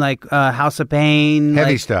 In like House of Pain.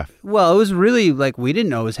 Heavy stuff. Well, it was really like, we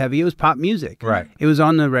didn't know it was heavy. It was pop music. Right. It was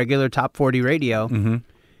on the regular Top 40 radio. Mm-hmm.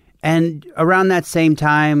 And around that same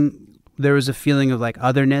time, there was a feeling of like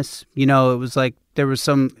otherness. It was like there was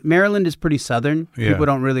Maryland is pretty southern. Yeah. People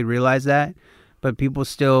don't really realize that. But people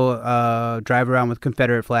still drive around with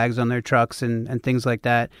Confederate flags on their trucks and things like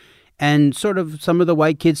that. And sort of some of the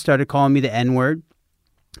white kids started calling me the N-word.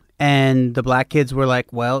 And the black kids were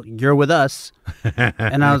like, well, you're with us.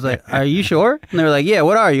 And I was like, are you sure? And they were like, yeah,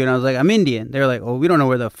 what are you? And I was like, I'm Indian. They were like, well, we don't know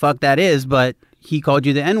where the fuck that is, but he called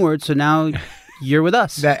you the N-word, so now you're with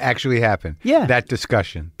us. That actually happened. Yeah. That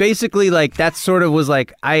discussion. Basically, like, that sort of was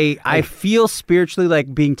like, I feel spiritually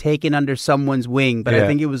like being taken under someone's wing, but I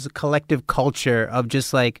think it was a collective culture of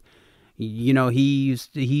just like,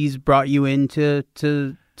 he's brought you into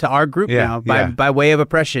our group now by way of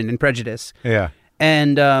oppression and prejudice. Yeah.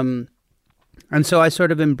 And so I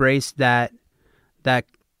sort of embraced that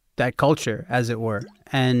culture, as it were.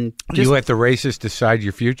 And just, you let the racists decide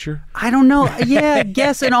your future? I don't know. Yeah, I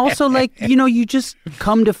guess. And also, like, you just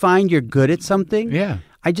come to find you're good at something. Yeah.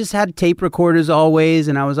 I just had tape recorders always,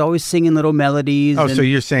 and I was always singing little melodies. Oh, so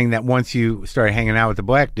you're saying that once you started hanging out with the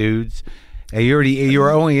black dudes,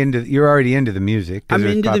 you're already into the music. I'm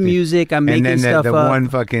into the music. I'm making stuff up. And then the one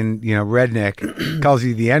fucking redneck calls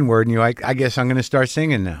you the N-word, and you're like, I guess I'm going to start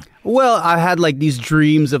singing now. Well, I had like these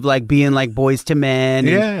dreams of like being like Boys to Men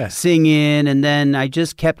and singing, and then I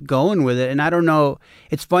just kept going with it. And I don't know,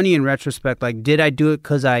 it's funny in retrospect, like, did I do it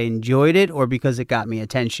because I enjoyed it or because it got me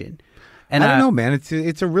attention? And I don't know, man.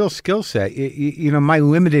 It's a real skill set. My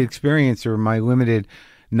limited experience or my limited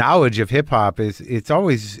knowledge of hip hop it's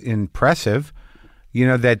always impressive.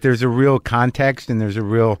 That there's a real context and there's a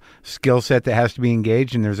real skill set that has to be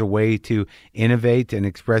engaged, and there's a way to innovate and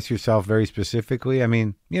express yourself very specifically. I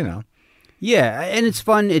mean, Yeah, and it's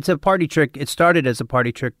fun. It's a party trick. It started as a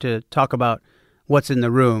party trick to talk about what's in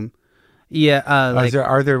the room. Yeah.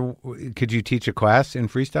 Could you teach a class in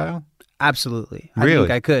freestyle? Absolutely. Really? I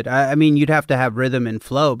think I could. I mean, you'd have to have rhythm and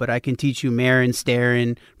flow, but I can teach you Marin,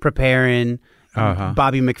 Starin, Preparing,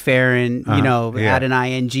 Bobby McFerrin, add an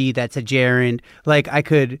ing that's a gerund. Like I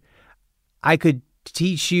could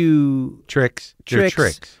teach you tricks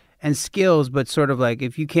and skills, but sort of like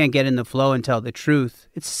if you can't get in the flow and tell the truth,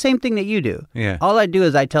 it's the same thing that you do. Yeah. All I do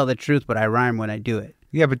is I tell the truth, but I rhyme when I do it.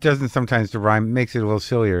 Yeah, but doesn't sometimes the rhyme makes it a little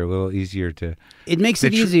sillier, a little easier to... It makes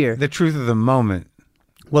it easier. The truth of the moment.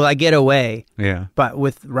 Well, I get away. Yeah. But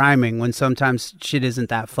with rhyming, when sometimes shit isn't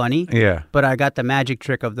that funny. Yeah. But I got the magic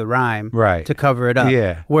trick of the rhyme right. to cover it up.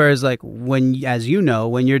 Yeah. Whereas like when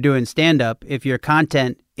you're doing stand-up, if your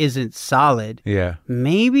content isn't solid,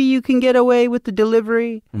 maybe you can get away with the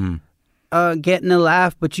delivery, getting a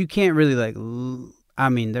laugh, but you can't really like... I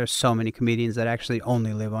mean, there's so many comedians that actually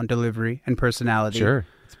only live on delivery and personality. Sure.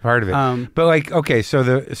 It's part of it. But like, okay, so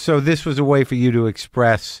this was a way for you to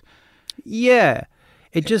express... Yeah.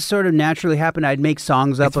 It just sort of naturally happened. I'd make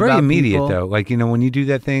songs up about people. It's very immediate, though. Like, when you do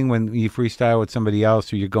that thing, when you freestyle with somebody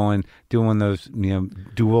else or you're doing those,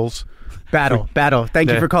 duels. Battle. Thank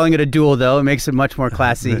you for calling it a duel, though. It makes it much more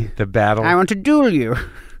classy. The battle. I want to duel you.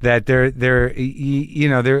 That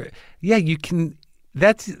you can,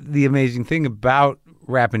 that's the amazing thing about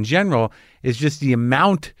rap in general is just the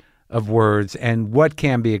amount of words and what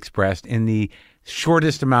can be expressed in the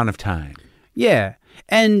shortest amount of time. Yeah.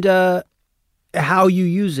 And, how you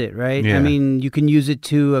use it, right? Yeah. I mean, you can use it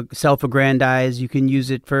to self-aggrandize. You can use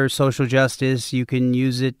it for social justice. You can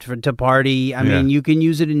use it to party. I mean, you can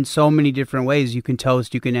use it in so many different ways. You can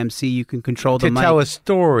toast. You can MC. You can control the mic. To tell a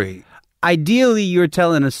story. Ideally, you're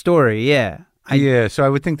telling a story, yeah. So I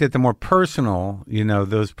would think that the more personal,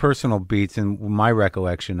 those personal beats, and my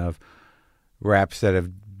recollection of raps that have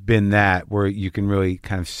been that, where you can really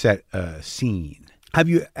kind of set a scene. Have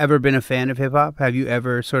you ever been a fan of hip-hop? Have you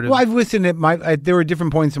ever sort of... Well, I've listened there were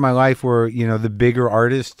different points in my life where, the bigger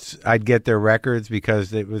artists, I'd get their records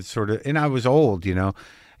because it was sort of... And I was old,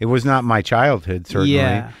 It was not my childhood, certainly.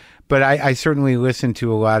 Yeah. But I certainly listened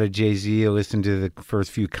to a lot of Jay-Z. I listened to the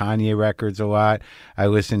first few Kanye records a lot. I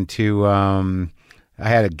listened to... I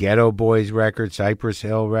had a Ghetto Boys record, Cypress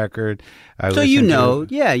Hill record.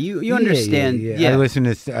 You understand. Yeah.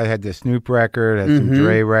 I had the Snoop record, I had some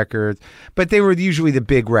Dre records, but they were usually the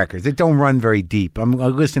big records. They don't run very deep. I'm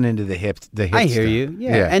listening to the hip I hear stuff. you.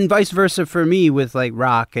 Yeah. And vice versa for me with like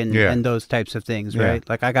rock and those types of things, right? Yeah.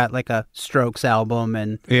 Like I got like a Strokes album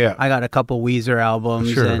and I got a couple Weezer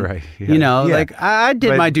albums. Sure, and, right. Yeah. Like I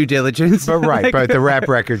did my due diligence. But right, but the rap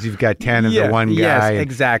records, you've got 10 of the one guy. Yes,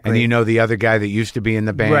 exactly. And the other guy that used to be in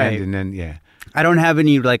the band. Right. And then, I don't have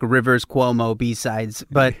any like Rivers Cuomo B-sides,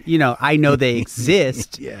 but I know they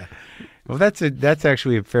exist. Yeah. Well, that's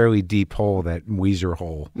actually a fairly deep hole, that Weezer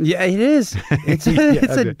hole. Yeah, it is. It's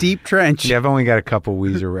a deep trench. Yeah, I've only got a couple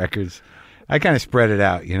Weezer records. I kind of spread it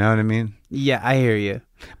out, you know what I mean? Yeah, I hear you.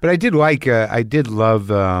 But I did love,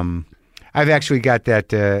 I've actually got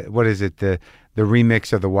that, what is it, the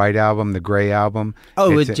remix of the White Album, the Gray Album.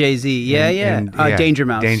 Oh, with Jay-Z. Yeah. Danger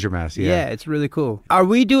Mouse. Danger Mouse, yeah. Yeah, it's really cool.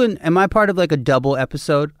 Am I part of like a double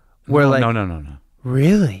episode? Where No.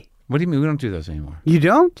 Really? What do you mean? We don't do those anymore. You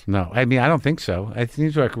don't? No. I mean, I don't think so. It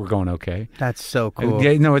seems like we're going okay. That's so cool.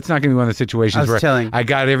 Yeah, no, it's not going to be one of the situations where I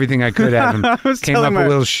got everything I could out and came up a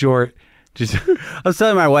little short. I was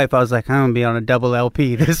telling my wife, I was like, I'm going to be on a double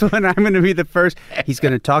LP. This one, I'm going to be the first. He's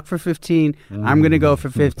going to talk for 15. I'm going to go for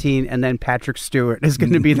 15. And then Patrick Stewart is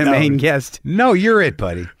going to be the main guest. No, you're it,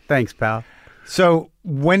 buddy. Thanks, pal. So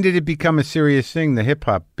when did it become a serious thing, the hip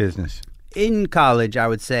hop business? In college, I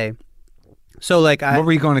would say. So like what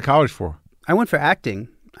were you going to college for? I went for acting.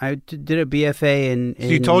 I did a BFA in So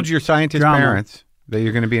you told your scientist drama. Parents that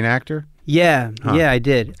you're going to be an actor? Yeah. Yeah, I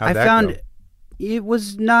did. How'd I found it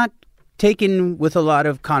was not taken with a lot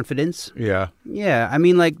of confidence. Yeah. Yeah. I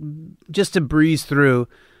mean, like, just to breeze through,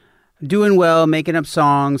 doing well, making up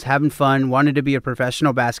songs, having fun, wanted to be a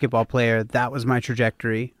professional basketball player. That was my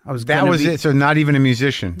trajectory. That was it? So not even a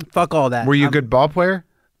musician? Fuck all that. Were you a good ball player?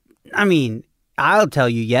 I mean, I'll tell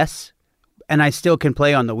you yes. And I still can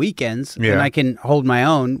play on the weekends. Yeah. And I can hold my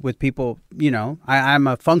own with people, I'm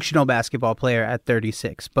a functional basketball player at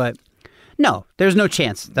 36. But no, there's no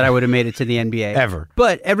chance that I would have made it to the NBA. Ever.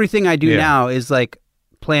 But everything I do now is like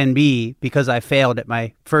plan B because I failed at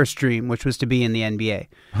my first dream, which was to be in the NBA.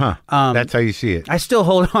 Huh. That's how you see it. I still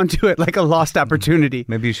hold on to it like a lost opportunity.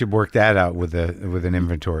 Maybe you should work that out with an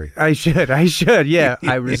inventory. I should. Yeah.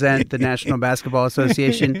 I resent the National Basketball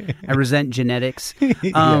Association. I resent genetics.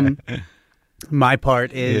 My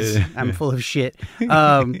part is I'm full of shit.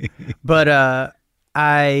 But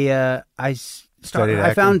I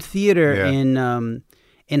found theater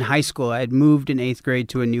in high school. I had moved in 8th grade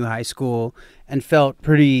to a new high school and felt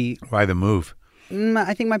pretty... Why the move?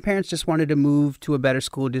 I think my parents just wanted to move to a better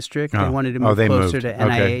school district. They wanted to move closer to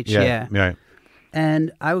NIH. Okay. Yeah.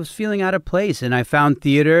 And I was feeling out of place, and I found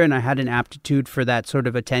theater, and I had an aptitude for that sort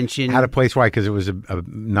of attention. Out of place? Why? Because it was a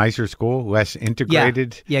nicer school, less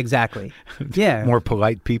integrated? Yeah, exactly. Yeah. More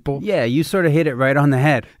polite people? Yeah, you sort of hit it right on the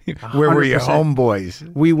head. 100%. Where were your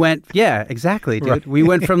homeboys? We went, yeah, exactly, dude. Right. We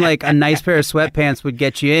went from like a nice pair of sweatpants would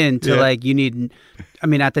get you in to like you need, I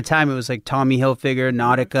mean, at the time it was like Tommy Hilfiger,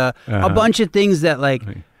 Nautica, a bunch of things that like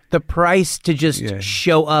the price to just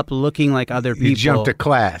show up looking like other people. You jumped a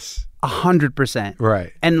class. 100%.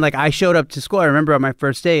 Right. And like I showed up to school. I remember on my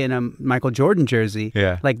first day in a Michael Jordan jersey.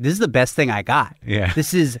 Yeah. Like this is the best thing I got. Yeah.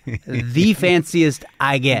 This is the fanciest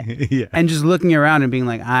I get. Yeah. And just looking around and being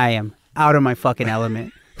like, I am out of my fucking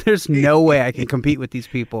element. There's no way I can compete with these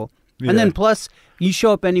people. Yeah. And then plus you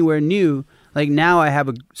show up anywhere new. Like now I have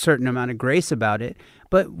a certain amount of grace about it.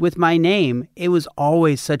 But with my name, it was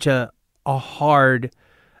always such a hard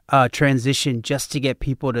transition just to get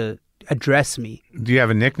people to address me. Do you have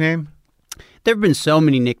a nickname? There have been so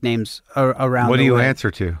many nicknames around. What do you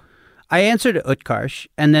answer to? I answer to Utkarsh,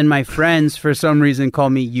 and then my friends, for some reason, call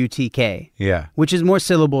me UTK. Yeah. Which is more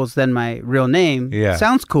syllables than my real name. Yeah.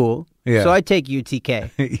 Sounds cool. Yeah. So I take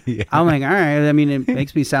UTK. Yeah. I'm like, all right. I mean, it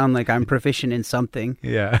makes me sound like I'm proficient in something.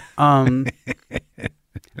 Yeah.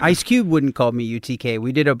 Ice Cube wouldn't call me UTK.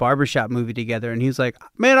 We did a barbershop movie together, and he was like,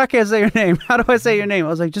 man, I can't say your name. How do I say your name? I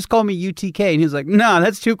was like, just call me UTK. And he was like, nah,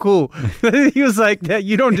 that's too cool. He was like,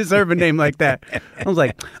 you don't deserve a name like that. I was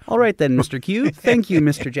like, all right then, Mr. Cube. Thank you,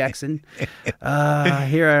 Mr. Jackson.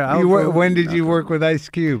 When did you work with Ice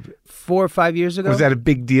Cube? 4 or 5 years ago. Was that a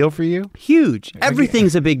big deal for you? Huge.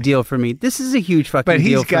 Everything's a big deal for me. This is a huge fucking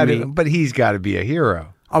deal for me. But he's got to be a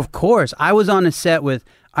hero. Of course. I was on a set with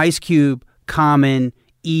Ice Cube, Common,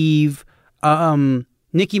 Eve,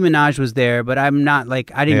 Nicki Minaj was there, but I'm not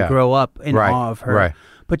like, I didn't grow up in awe of her. Right.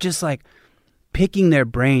 But just like picking their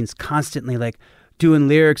brains constantly, like doing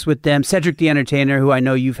lyrics with them. Cedric the Entertainer, who I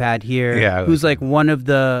know you've had here, who's like one of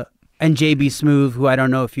the, and JB Smoove, who I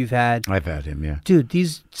don't know if you've had. I've had him, yeah. Dude,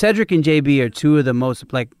 these Cedric and JB are two of the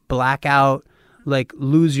most like blackout, like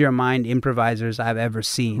lose your mind improvisers I've ever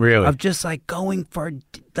seen. Really? Of just like going for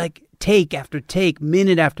like take after take,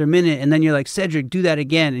 minute after minute, and then you're like, Cedric, do that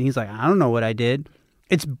again. And he's like, I don't know what I did.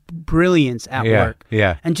 It's brilliance at work.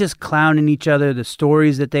 Yeah. And just clowning each other, the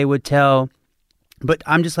stories that they would tell. But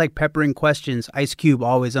I'm just like peppering questions. Ice Cube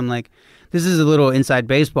always, I'm like, this is a little inside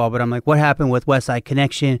baseball, but I'm like, what happened with West Side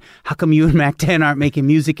Connection? How come you and Mac 10 aren't making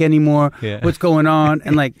music anymore? Yeah. What's going on?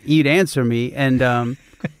 And like, he'd answer me, and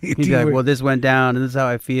he'd be like, well, this went down, and this is how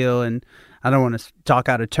I feel, and I don't want to talk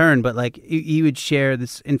out of turn, but like he would share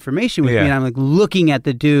this information with me, and I'm like looking at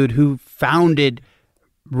the dude who founded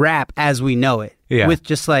rap as we know it, with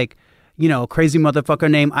just like, you know, crazy motherfucker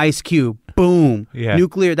named Ice Cube, boom,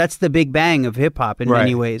 nuclear. That's the Big Bang of hip hop in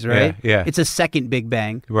many ways, right? Yeah. It's a second Big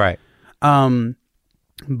Bang, right?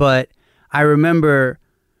 But I remember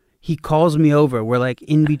he calls me over. We're like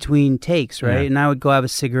in between takes, right? And I would go have a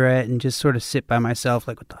cigarette and just sort of sit by myself,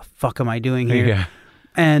 like, what the fuck am I doing here? Yeah.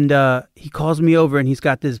 And he calls me over, and he's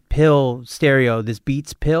got this pill stereo, this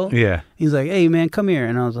Beats pill. Yeah. He's like, hey, man, come here.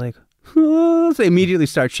 And I was like, oh. So I immediately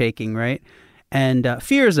start shaking, right? And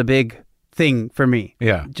fear is a big thing for me.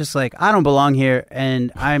 Yeah. Just like, I don't belong here,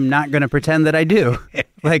 and I'm not going to pretend that I do.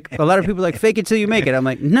 Like, a lot of people are like, fake it till you make it. I'm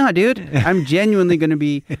like, nah, dude. I'm genuinely going to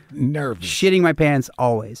be nervous, shitting my pants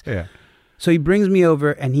always. Yeah. So he brings me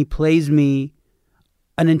over, and he plays me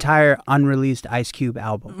an entire unreleased Ice Cube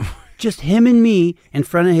album. Just him and me in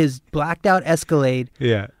front of his blacked out Escalade.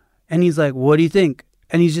 Yeah. And he's like, what do you think?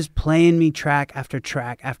 And he's just playing me track after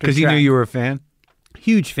track after track. Because he knew you were a fan?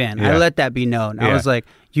 Huge fan. Yeah. I let that be known. I was like,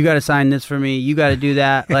 you got to sign this for me. You got to do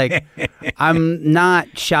that. Like, I'm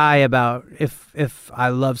not shy about if I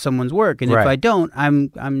love someone's work. And if I don't,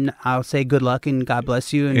 I'll say good luck and God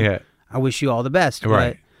bless you. And I wish you all the best.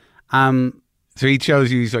 Right. But so he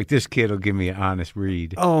chose you. He's like, this kid will give me an honest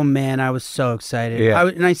read. Oh, man, I was so excited. Yeah.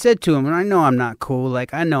 And I said to him, and I know I'm not cool.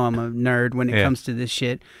 Like, I know I'm a nerd when it comes to this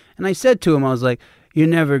shit. And I said to him, I was like, you're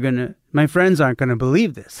never going to my friends aren't going to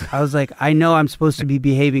believe this. I was like, I know I'm supposed to be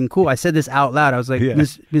behaving cool. I said this out loud. I was like,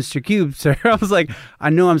 Mr. Cube, sir. I was like, I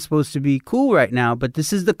know I'm supposed to be cool right now, but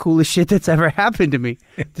this is the coolest shit that's ever happened to me.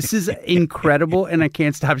 This is incredible, and I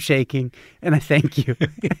can't stop shaking, and I thank you.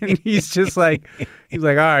 And he's like, all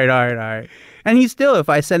right. And he's still, if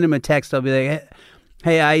I send him a text, I'll be like,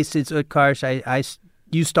 hey, Ice, it's Utkarsh.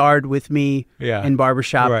 You starred with me in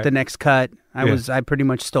Barbershop, the next cut. I pretty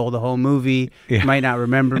much stole the whole movie. You might not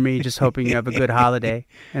remember me, just hoping you have a good holiday.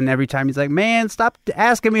 And every time he's like, man, stop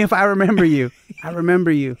asking me if I remember you. I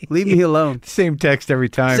remember you. Leave me alone. Same text every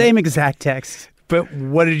time. Same exact text. But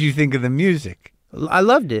what did you think of the music? I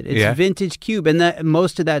loved it. It's vintage Cube. And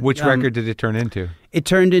most of that... Which record did it turn into? It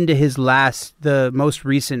turned into the most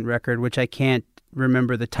recent record, which I can't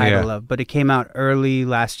remember the title of, but it came out early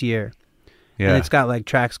last year. Yeah. And it's got like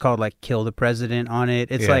tracks called like Kill the President on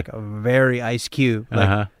it. It's like a very Ice Cube.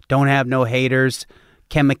 Like Don't Have No Haters,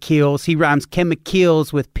 Chemicals. He rhymes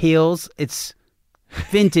chemicals with pills. It's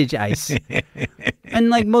vintage Ice. And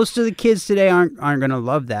like most of the kids today aren't going to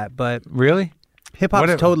love that, but really? Hip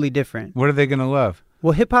hop's totally different. What are they going to love?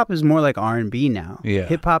 Well, hip hop is more like R&B now. Yeah.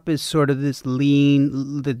 Hip hop is sort of this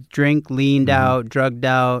the drink leaned out, drugged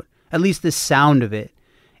out, at least the sound of it.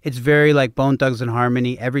 It's very like Bone Thugs and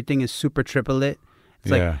Harmony. Everything is super triplet. It's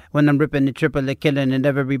like when I'm ripping the triplet, killing and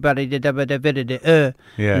everybody did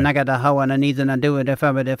and I got the hoe on the knees and I do it if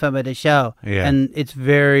I'm at the show. Yeah. And it's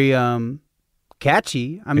very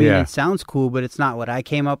catchy. I mean, it sounds cool, but it's not what I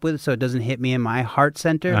came up with, so it doesn't hit me in my heart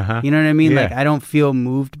center. You know what I mean? Like I don't feel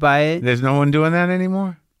moved by it. There's no one doing that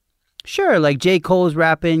anymore? Sure, like J. Cole's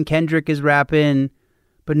rapping, Kendrick is rapping,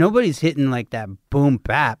 but nobody's hitting like that boom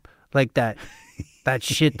bap, like that. That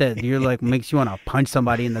shit that you're like makes you want to punch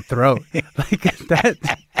somebody in the throat. Like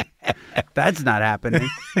that's not happening.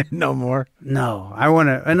 No more. No, I want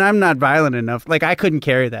to, and I'm not violent enough. Like I couldn't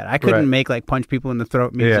carry that. I couldn't make like punch people in the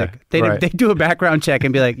throat music. They do a background check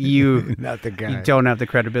and be like, you not the guy. You don't have the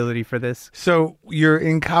credibility for this. So you're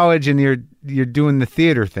in college and you're doing the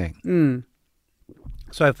theater thing.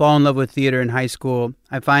 So I fall in love with theater in high school.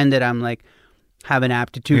 I find that I'm like have an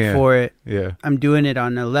aptitude for it. Yeah. I'm doing it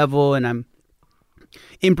on a level, and I'm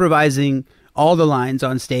improvising all the lines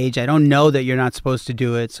on stage. I don't know that you're not supposed to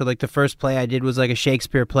do it. So like the first play I did was like a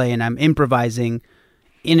Shakespeare play, and I'm improvising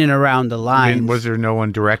in and around the lines. And was there no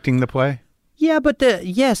one directing the play? Yeah, but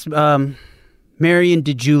Marion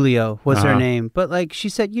DiGiulio was her name. But like she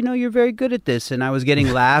said, you're very good at this. And I was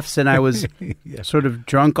getting laughs, and I was sort of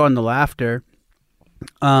drunk on the laughter.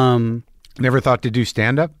 Never thought to do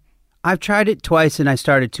stand-up? I've tried it twice, and I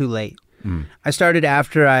started too late. I started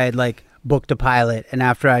after I had like booked a pilot and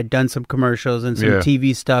after I'd done some commercials and some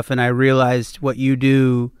TV stuff, and I realized what you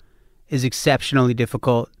do is exceptionally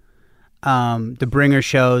difficult. The bringer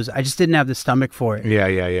shows, I just didn't have the stomach for it.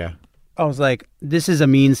 Yeah. I was like, this is a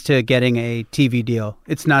means to getting a TV deal.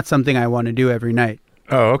 It's not something I want to do every night.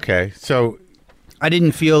 Oh, okay. So I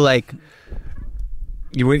didn't feel like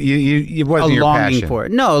it wasn't your longing passion for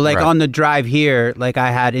it. No, like on the drive here, like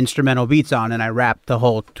I had instrumental beats on and I rapped the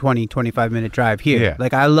whole 20-25 minute drive here. Yeah.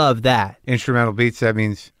 Like I love that. Instrumental beats, that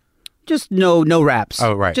means just no raps.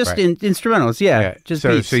 Oh, right. Just instrumentals, just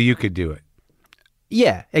beats. So you could do it.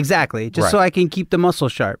 Yeah, exactly. Just so I can keep the muscle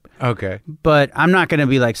sharp. Okay. But I'm not going to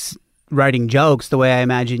be like writing jokes the way I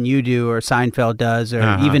imagine you do or Seinfeld does or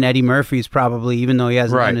even Eddie Murphy's probably, even though he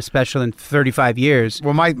hasn't done a special in 35 years.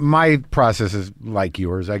 Well, my process is like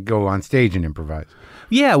yours. I go on stage and improvise.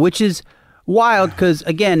 Yeah, which is wild because,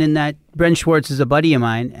 again, in that, Brent Schwartz is a buddy of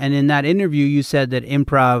mine, and in that interview you said that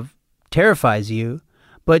improv terrifies you,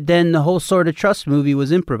 but then the whole Sort of Trust movie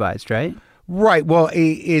was improvised, right? Right. Well,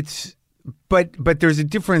 it's... But there's a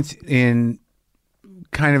difference in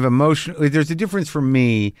kind of emotional... There's a difference for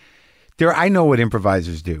me... I know what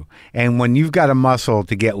improvisers do. And when you've got a muscle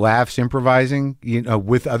to get laughs improvising,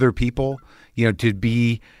 with other people, to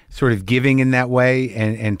be sort of giving in that way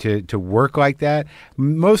and to work like that,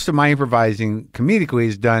 most of my improvising comedically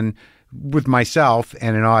is done with myself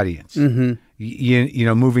and an audience,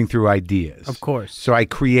 moving through ideas. Of course. So I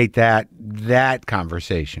create that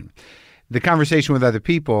conversation. The conversation with other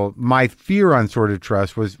people, my fear on Sort of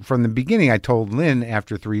Trust was from the beginning. I told Lynn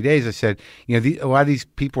after 3 days, I said, a lot of these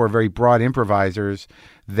people are very broad improvisers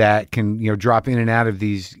that can, drop in and out of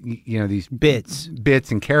these, these bits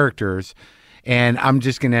and characters. And I'm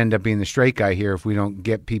just going to end up being the straight guy here if we don't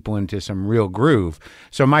get people into some real groove.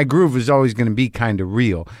 So my groove is always going to be kind of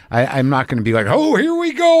real. I'm not going to be like, oh, here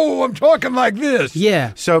we go, I'm talking like this.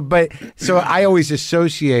 Yeah. So I always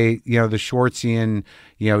associate, the Schwartzian,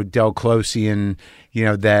 Del Closian,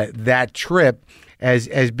 that trip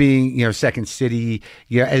as being, Second City,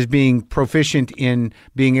 as being proficient in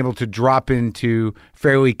being able to drop into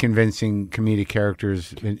fairly convincing comedic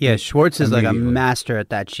characters. Schwartz is like a master at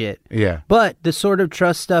that shit. Yeah. But the sort of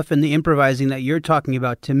trust stuff and the improvising that you're talking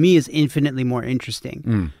about, to me, is infinitely more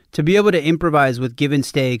interesting. To be able to improvise with given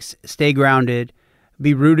stakes, stay grounded,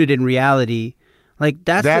 be rooted in reality, like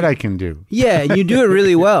that I can do. Yeah, you do it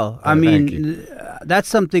really well. I Thank mean, that's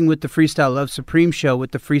something with the Freestyle Love Supreme show,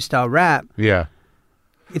 with the freestyle rap. Yeah.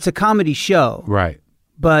 It's a comedy show. Right.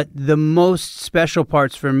 But the most special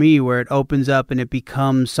parts for me, where it opens up and it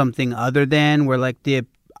becomes something other than, where like the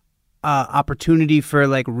opportunity for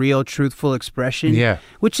like real truthful expression. Yeah.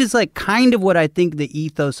 Which is like kind of what I think the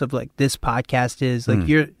ethos of like this podcast is. Like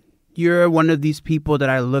you're one of these people that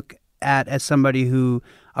I look at as somebody who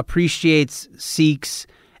appreciates, seeks,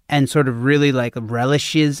 and sort of really like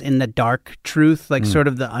relishes in the dark truth, like sort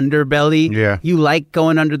of the underbelly. Yeah. You like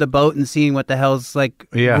going under the boat and seeing what the hell's like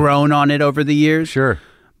grown on it over the years. Sure.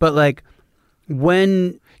 But like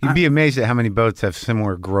when... You'd be amazed at how many boats have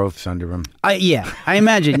similar growths under them. I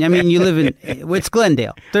imagine. I mean, you live in... It's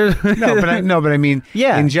Glendale. But I mean,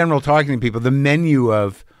 yeah. In general, talking to people, the menu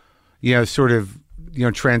of, sort of,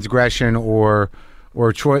 transgression or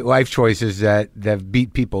life choices that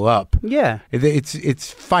beat people up. Yeah.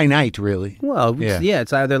 It's finite, really. Well,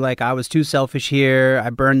 it's either like I was too selfish here, I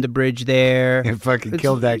burned the bridge there. And fucking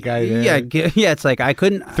killed that guy there. Yeah, it's like I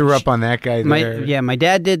couldn't... Threw up on that guy there. Yeah, my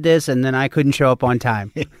dad did this, and then I couldn't show up on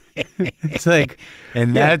time. It's like...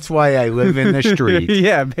 And that's why I live in the street.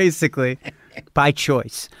 Yeah, basically. By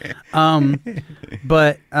choice.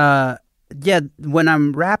 But, when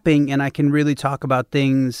I'm rapping and I can really talk about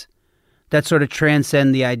things that sort of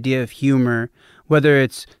transcend the idea of humor, whether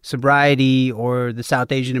it's sobriety or the South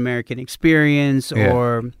Asian American experience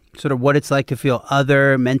or sort of what it's like to feel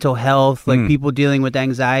other, mental health, like people dealing with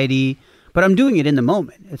anxiety. But I'm doing it in the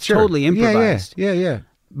moment. It's totally improvised. Yeah.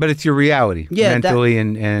 But it's your reality, mentally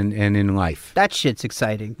and in life. That shit's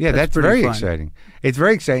exciting. Yeah, that's very exciting. It's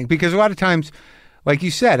very exciting because a lot of times, like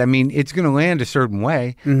you said, I mean, it's going to land a certain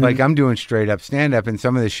way. Like I'm doing straight up stand up, and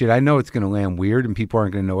some of this shit, I know it's going to land weird, and people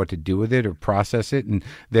aren't going to know what to do with it or process it. And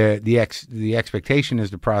the expectation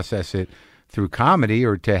is to process it through comedy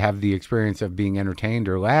or to have the experience of being entertained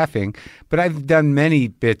or laughing. But I've done many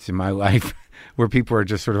bits in my life where people are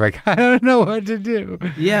just sort of like, I don't know what to do.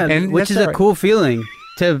 Yeah, and which is a cool feeling.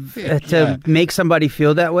 To make somebody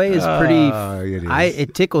feel that way is pretty.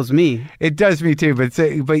 It tickles me. It does me too. But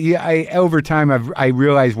over time I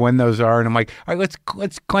realize when those are, and I'm like, all right,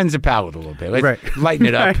 let's cleanse the palate a little bit. Let's lighten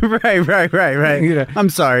it up. Right. I'm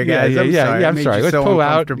sorry, guys. I'm sorry. Let's pull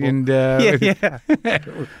out and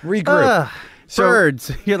regroup.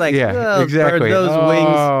 Birds. You're like, exactly. Bird, those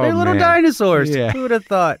wings. They're little dinosaurs. Yeah. Who would have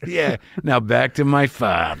thought? Yeah. Now back to my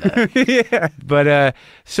father. But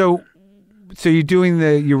So you're doing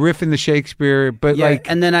you're riffing the Shakespeare, but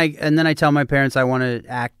and then I tell my parents I want to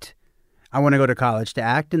act, I want to go to college to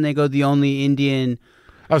act, and they go, the only Indian.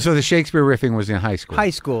 Oh, so the Shakespeare riffing was in high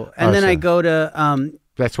school. And then I go to.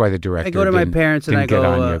 That's why the director. I go to my parents and I go. Get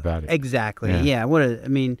on you about it. Exactly. Yeah.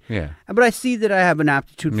 But I see that I have an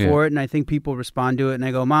aptitude for it, and I think people respond to it. And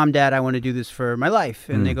I go, Mom, Dad, I want to do this for my life.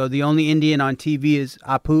 And they go, the only Indian on TV is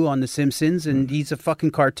Apu on The Simpsons, and he's a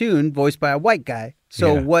fucking cartoon voiced by a white guy.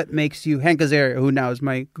 So what makes you Hank Azaria, who now is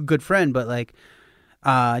my good friend, but like,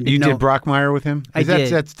 you did Brockmire with him? I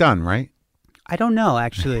did. That's done, right? I don't know,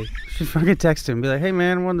 actually. Should fucking text him, be like, hey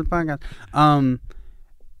man, I'm on the podcast.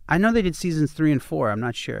 I know they did seasons 3 and 4. I'm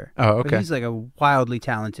not sure. Oh, okay. But he's like a wildly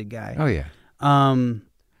talented guy. Oh yeah. And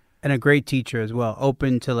a great teacher as well.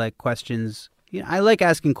 Open to like questions. I like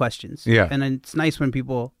asking questions. Yeah. And it's nice when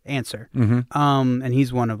people answer. Mm-hmm. And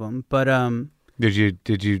he's one of them. But did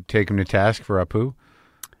you take him to task for Apu?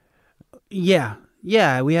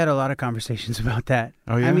 Yeah, we had a lot of conversations about that.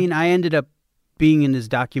 Oh, yeah? I mean, I ended up being in this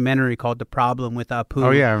documentary called The Problem with Apu. Oh,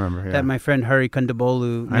 yeah, I remember. Yeah. That my friend Hari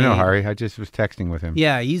Kondabolu made. I know Hari. I just was texting with him.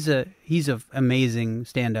 Yeah, he's a amazing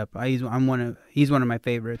stand-up. He's one of my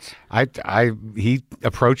favorites. He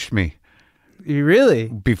approached me. Really?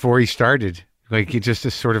 Before he started. Like, he just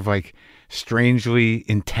is sort of like strangely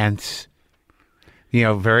intense,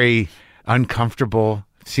 very uncomfortable,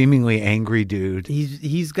 seemingly angry dude.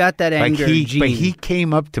 He's got that anger gene. But he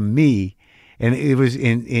came up to me, and it was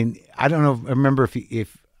in I don't know. I remember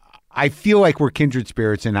if I feel like we're kindred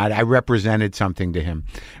spirits, and I represented something to him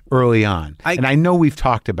early on, and I know we've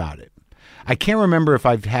talked about it. I can't remember if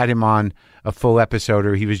I've had him on a full episode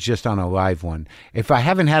or he was just on a live one. If I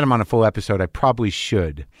haven't had him on a full episode, I probably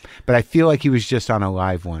should. But I feel like he was just on a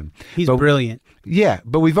live one. He's brilliant. Yeah,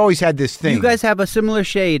 but we've always had this thing. You guys have a similar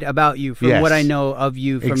shade about you from what I know of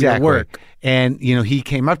you from your work. And, you know, he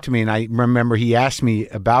came up to me and I remember he asked me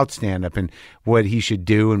about stand-up and what he should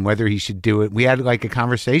do and whether he should do it. We had like a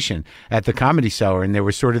conversation at the Comedy Cellar and there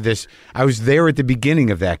was sort of this, I was there at the beginning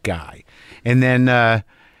of that guy. And then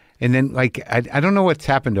like, I don't know what's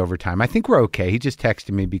happened over time. I think we're okay. He just texted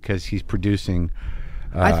me because he's producing.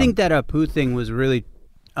 I think that Apu thing was really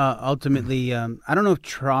ultimately, I don't know if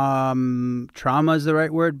trauma is the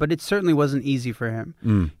right word, but it certainly wasn't easy for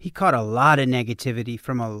him. He caught a lot of negativity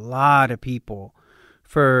from a lot of people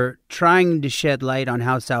for trying to shed light on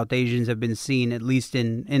how South Asians have been seen, at least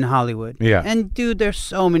in Hollywood. Yeah. And dude, there's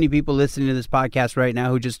so many people listening to this podcast right now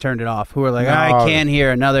who just turned it off, who are like, I can't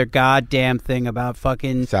hear another goddamn thing about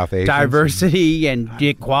fucking South Asians diversity and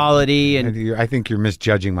equality. And I think you're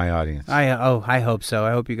misjudging my audience. I hope so.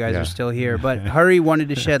 I hope you guys are still here. But Hari wanted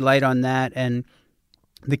to shed light on that, and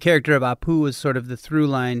the character of Apu was sort of the through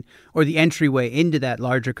line or the entryway into that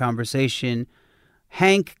larger conversation.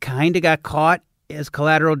 Hank kind of got caught as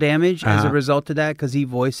collateral damage as a result of that because he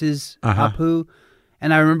voices Apu.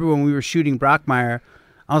 And I remember when we were shooting Brockmire,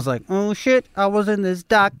 I was like, oh shit, I was in this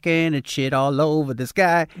dock and it shit all over this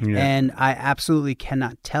guy. Yeah. And I absolutely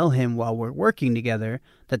cannot tell him while we're working together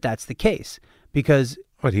that that's the case because...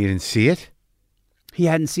 What, he didn't see it? He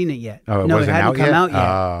hadn't seen it yet. Oh, no, wasn't it hadn't come out yet.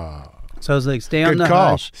 Oh. So I was like, stay on the call.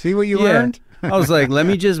 hush. See what you learned? I was like, let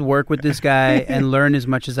me just work with this guy and learn as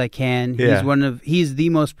much as I can. He's the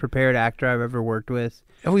most prepared actor I've ever worked with.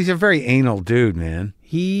 Oh, he's a very anal dude, man.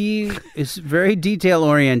 He is very detail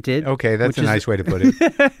oriented. Okay, that's a nice way to put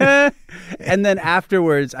it. And then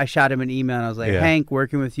afterwards, I shot him an email and I was like, Hank,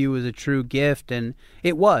 working with you was a true gift. And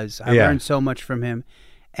it was. I learned so much from him.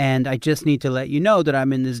 And I just need to let you know that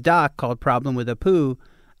I'm in this doc called Problem with Apu.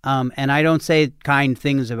 And I don't say kind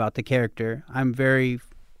things about the character. I'm very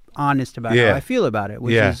honest about how I feel about it,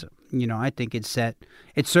 which is, you know, I think it's set.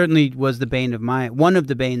 It certainly was the bane of one of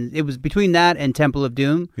the banes. It was between that and Temple of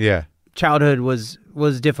Doom. Yeah. Childhood was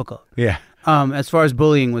difficult. Yeah. As far as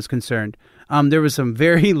bullying was concerned. There was some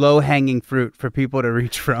very low-hanging fruit for people to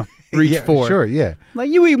reach for. Sure, yeah. Like,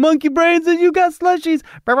 you eat monkey brains and you got slushies.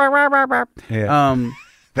 Yeah.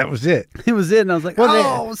 That was it. It was it, and I was like,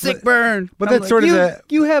 sick burn. But that's sort of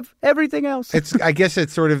you have everything else. I guess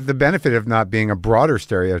it's sort of the benefit of not being a broader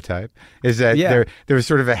stereotype is that there was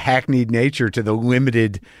sort of a hackneyed nature to the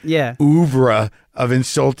limited oeuvre of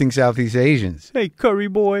insulting Southeast Asians. Hey, curry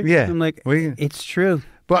boy. Yeah. I'm like, it's true.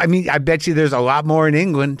 Well, I mean, I bet you there's a lot more in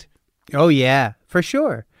England. Oh, yeah, for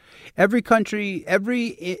sure. Every country, every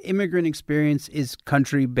immigrant experience is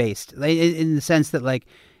country-based in the sense that, like,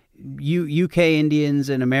 UK Indians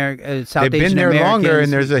and South Asian They've been there Americans, longer,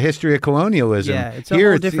 and there's a history of colonialism. Yeah, it's a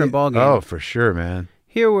whole different ballgame. Oh, for sure, man.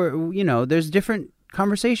 Here, there's different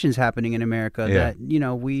conversations happening in America that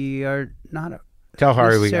we are not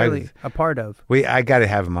necessarily a part of. I got to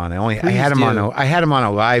have him on. I had him on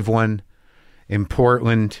a live one in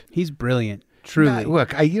Portland. He's brilliant. Truly.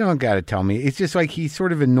 Look, you don't got to tell me. It's just like he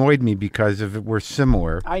sort of annoyed me because we're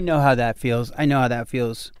similar. I know how that feels.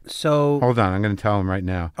 So hold on, I'm going to tell him right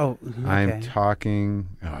now. Oh, okay. I'm talking.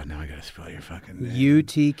 Oh, now I got to spell your fucking name.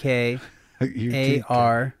 UTKARSH.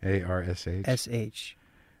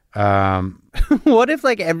 What if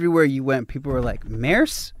like everywhere you went, people were like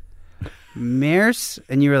Merce,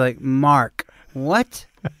 and you were like Mark. What?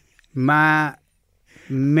 Mars.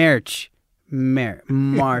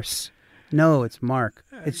 No, it's Mark.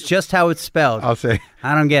 It's just how it's spelled. I'll say.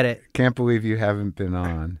 I don't get it. Can't believe you haven't been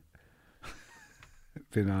on.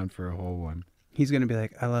 Been on for a whole one. He's going to be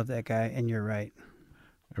like, I love that guy, and you're right.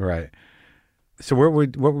 Right. So what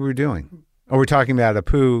were we doing? Oh, we're talking about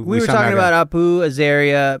Apu. We were talking about Apu,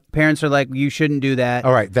 Azaria. Parents are like, you shouldn't do that.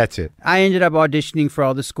 All right, that's it. I ended up auditioning for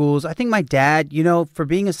all the schools. I think my dad, for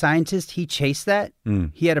being a scientist, he chased that.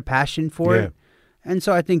 He had a passion for it. And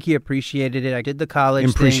so I think he appreciated it. I did the college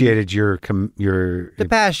appreciated thing. the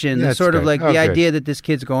passion, the sort of like the idea that this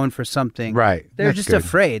kid's going for something. Right. They're just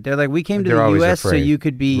afraid. They're like, we came to the U.S. so you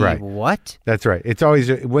could be what? That's right. It's always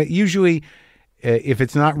usually if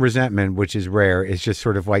it's not resentment, which is rare, it's just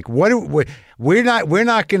sort of like we're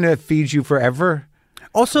not going to feed you forever.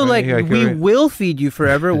 Also, we will feed you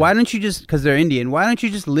forever. Why don't you just, because they're Indian, why don't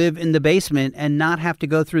you just live in the basement and not have to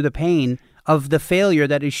go through the pain of the failure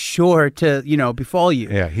that is sure to, befall you?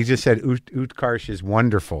 Yeah, he just said Utkarsh is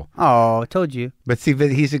wonderful. Oh, I told you. But see,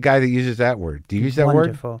 he's a guy that uses that word. Do you use that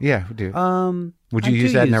wonderful word? Yeah, we do. Would you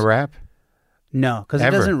use that in a rap? No, because it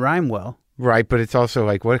doesn't rhyme well. Right, but it's also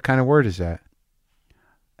like, what kind of word is that?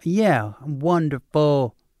 Yeah,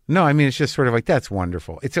 wonderful. No, I mean, it's just sort of like, that's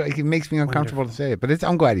wonderful. It's like, it makes me uncomfortable to say it, but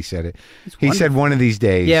I'm glad he said it. He said one of these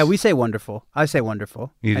days. Yeah, we say wonderful. I say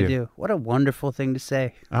wonderful. You do? I do. What a wonderful thing to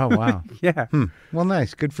say. Oh, wow. Yeah. Well,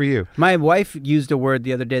 nice. Good for you. My wife used a word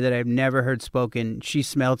the other day that I've never heard spoken. She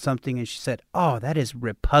smelled something and she said, "Oh, that is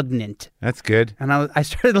repugnant." That's good. And I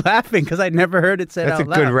started laughing because I'd never heard it said That's out a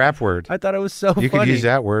loud. good rap word. I thought it was so funny. You could use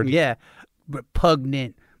that word. Yeah.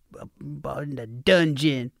 Repugnant. In the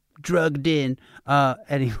dungeon. Drugged in.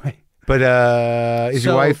 Anyway. But is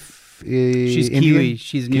your wife she's Indian? Kiwi.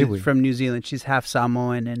 She's Kiwi. from New Zealand. She's half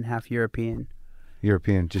Samoan and half European.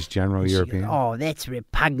 European, just general European. Oh, that's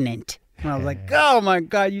repugnant. And I was like, oh my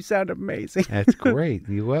God, you sound amazing. That's great.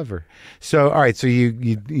 You love her. So, all right. So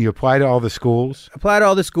you apply to all the schools? Apply to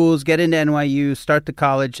all the schools, get into NYU, start the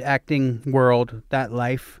college acting world, that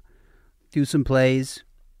life, do some plays,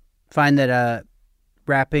 find that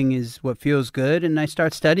rapping is what feels good, and I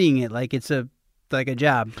start studying it like it's a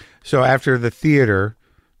job. So after the theater,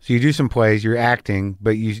 so you do some plays, you're acting,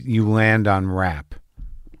 but you land on rap.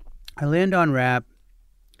 I land on rap.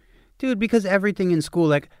 Dude, because everything in school,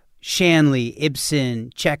 like Shanley,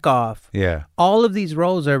 Ibsen, Chekhov, Yeah. all of these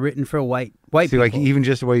roles are written for white See, people. like even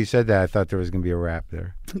just the way you said that, I thought there was going to be a rap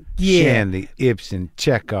there. Yeah. Shanley, Ibsen,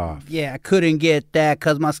 Chekhov. Yeah, I couldn't get that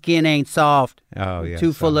because my skin ain't soft. Oh, yeah.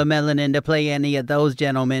 Too full of melanin to play any of those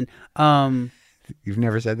gentlemen. You've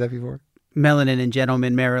never said that before? Melanin and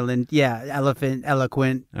gentleman, Maryland. Yeah, elephant,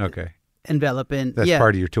 eloquent, Okay. enveloping. That's yeah.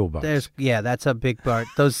 part of your toolbox. That's a big part.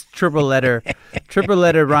 Those triple letter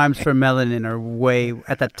rhymes for melanin are way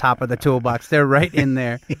at the top of the toolbox. They're right in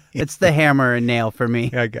there. It's the hammer and nail for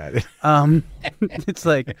me. I got it. It's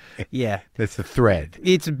like, yeah. That's the thread.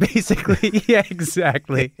 It's basically, yeah,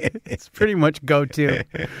 exactly. It's pretty much go-to.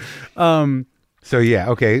 So, yeah,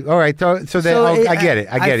 okay. All right. So then, I get it.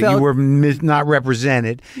 I get it. You were not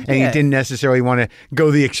represented, and you didn't necessarily want to go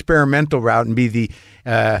the experimental route and be the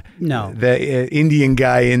Indian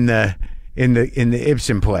guy in the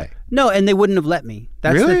Ibsen play. No, and they wouldn't have let me.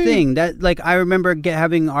 That's Really? the thing. That like I remember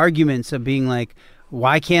having arguments of being like,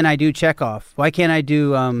 why can't I do Chekhov? Why can't I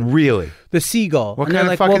do Really? the Seagull? What and kind they're of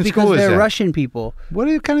like, fucking well, because school is they're that? Russian people. What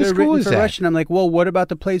kind of They're school written is for that? Russian. I'm like, well, what about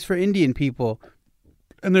the plays for Indian people?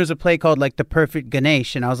 And there's a play called like The Perfect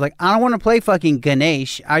Ganesh, and I was like, I don't want to play fucking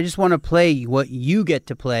Ganesh. I just want to play what you get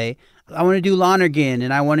to play. I want to do Lonergan,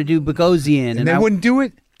 and I want to do Bogosian, And they wouldn't do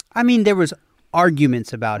it? I mean, there was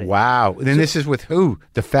arguments about it. Wow. Then this is with who?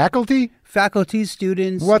 The faculty? Faculty,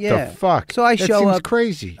 students. What yeah. the fuck? So I that show seems up.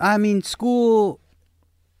 crazy. I mean, school.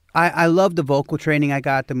 I love the vocal training I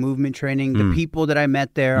got, the movement training. The people that I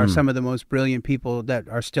met there are some of the most brilliant people that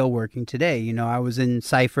are still working today. You know, I was in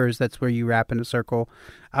Cyphers. That's where you rap in a circle.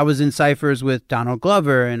 I was in Cyphers with Donald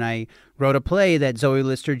Glover, and I wrote a play that Zoe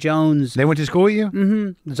Lister-Jones. They went to school with you?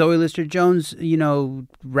 Mm-hmm. Zoe Lister-Jones, you know,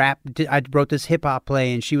 rapped. I wrote this hip-hop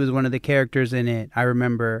play, and she was one of the characters in it. I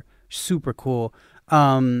remember. Super cool.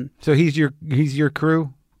 So he's your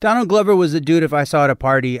crew? Donald Glover was the dude, if I saw at a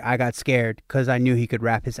party, I got scared because I knew he could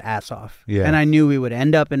rap his ass off. Yeah. And I knew we would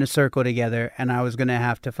end up in a circle together, and I was going to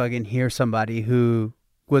have to fucking hear somebody who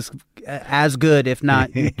was as good, if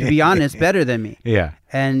not, to be honest, better than me. Yeah.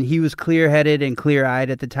 And he was clear-headed and clear-eyed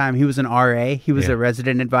at the time. He was an RA. He was a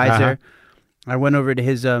resident advisor. I went over to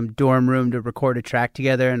his dorm room to record a track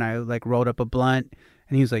together, and I like rolled up a blunt,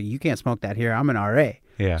 and he was like, "You can't smoke that here. I'm an RA."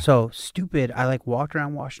 Yeah. So stupid. I like walked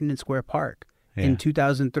around Washington Square Park in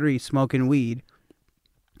 2003 smoking weed,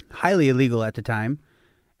 highly illegal at the time.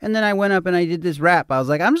 And then I went up and I did this rap. I was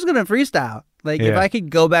like, I'm just going to freestyle. Like, if I could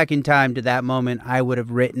go back in time to that moment, I would have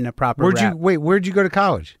written a proper rap. Where'd you go to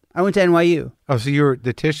college? I went to NYU. Oh, so you were at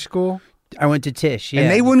the Tisch school? I went to Tisch, yeah.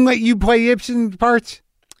 And they wouldn't let you play Ibsen parts?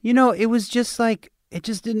 You know, it was just like, it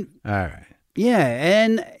just didn't. All right. Yeah,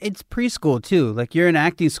 and it's preschool, too. Like, you're in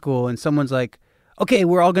acting school and someone's like, okay,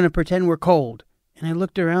 we're all going to pretend we're cold. And I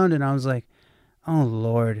looked around and I was like, oh,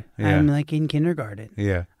 Lord, I'm like in kindergarten.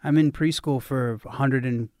 Yeah. I'm in preschool for 100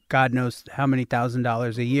 and God knows how many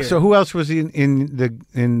 $1,000s a year. So who else was in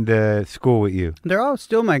the school with you? They're all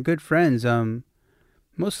still my good friends.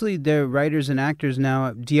 Mostly they're writers and actors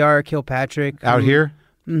now. Deara Kilpatrick. Out here?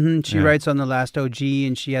 Mm-hmm. She writes on The Last OG,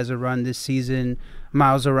 and she has a run this season.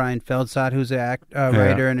 Miles Orion Feldsot, who's a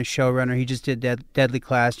writer and a showrunner. He just did Deadly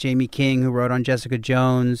Class. Jamie King, who wrote on Jessica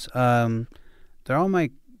Jones. They're all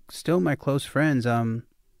still my close friends.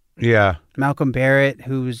 Yeah. Malcolm Barrett,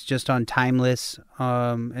 who's just on Timeless,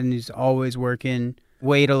 and he's always working.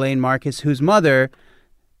 Wade Elaine Marcus, whose mother,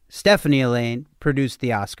 Stephanie Elaine, produced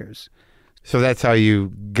the Oscars. So that's how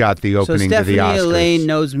you got the So opening to the Stephanie Oscars. Elaine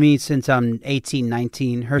knows me since I'm 18,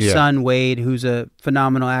 19. Her Yeah. son, Wade, who's a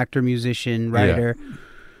phenomenal actor, musician, writer.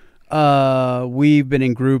 We've been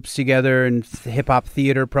in groups together and hip-hop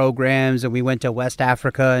theater programs, and we went to West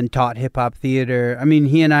Africa and taught hip-hop theater. I mean,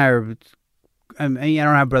 he and I are... I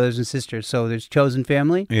don't have brothers and sisters, so there's chosen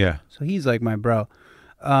family. Yeah. So he's like my bro.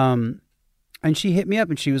 And she hit me up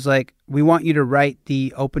and she was like, we want you to write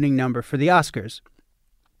the opening number for the Oscars.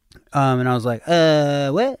 And I was like,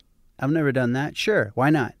 what? I've never done that. Sure, why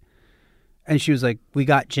not? And she was like, we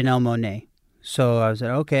got Janelle Monáe. So I was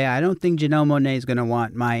like, okay, I don't think Janelle Monáe is going to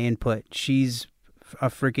want my input. She's a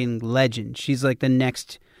freaking legend. She's like the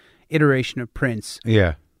next iteration of Prince.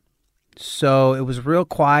 Yeah. So it was real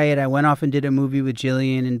quiet. I went off and did a movie with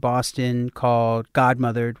Jillian in Boston called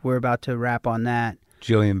Godmothered. We're about to wrap on that.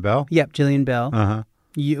 Jillian Bell? Yep, Jillian Bell. Uh-huh.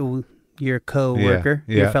 Your co-worker,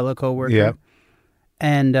 Yeah, your yeah. fellow co-worker. Yep.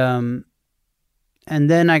 And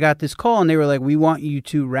then I got this call and they were like, we want you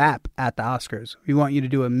to rap at the Oscars. We want you to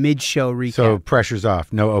do a mid-show recap. So pressure's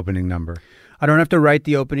off. No opening number. I don't have to write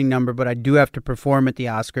the opening number, but I do have to perform at the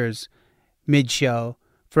Oscars mid-show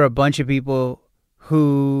for a bunch of people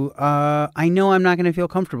who I know I'm not going to feel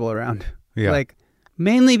comfortable around. Yeah. Like,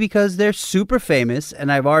 mainly because they're super famous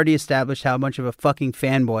and I've already established how much of a fucking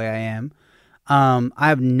fanboy I am. I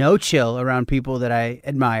have no chill around people that I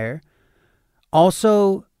admire.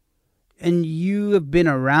 Also, and you have been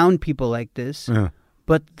around people like this,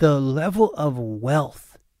 but the level of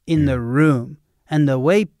wealth in the room and the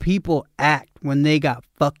way people act when they got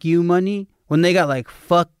fuck you money, when they got like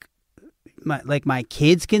my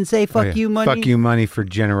kids can say fuck you money. Fuck you money for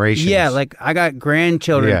generations. Yeah, like I got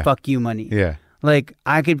grandchildren fuck you money. Yeah. Like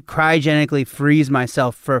I could cryogenically freeze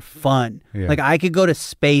myself for fun. Yeah. Like I could go to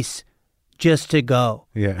space just to go.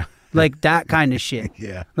 Yeah. Like that kind of shit.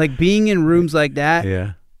 Yeah. Like being in rooms like that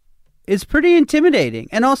Yeah. is pretty intimidating.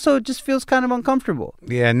 And also it just feels kind of uncomfortable.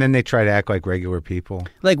 Yeah, and then they try to act like regular people.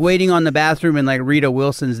 Like waiting on the bathroom and like Rita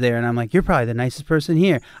Wilson's there and I'm like, you're probably the nicest person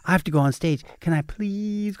here. I have to go on stage. Can I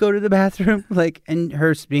please go to the bathroom? Like, and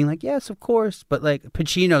her being like, yes, of course. But like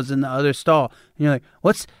Pacino's in the other stall. And you're like,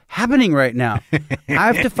 what's happening right now? I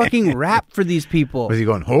have to fucking rap for these people. Was he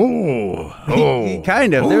going, oh, He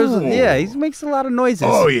kind of. He makes a lot of noises.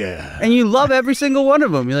 oh, yeah. And you love every single one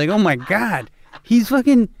of them. You're like, oh my God, he's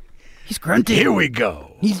grunting. Here we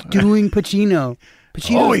go. He's doing Pacino.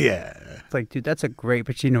 Oh, yeah. It's like, dude, that's a great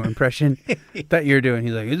Pacino impression that you're doing.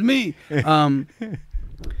 He's like, it's me. And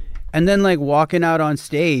then like walking out on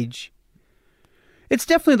stage, it's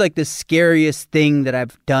definitely like the scariest thing that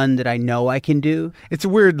I've done that I know I can do. It's a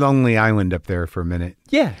weird, lonely island up there for a minute.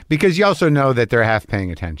 Yeah. Because you also know that they're half paying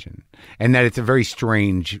attention and that it's a very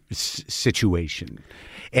strange situation.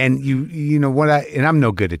 And you know what and I'm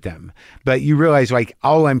no good at them, but you realize like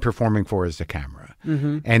all I'm performing for is the camera.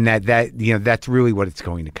 Mm-hmm. And that you know, that's really what it's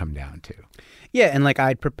going to come down to. Yeah. And like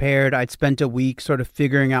I'd spent a week sort of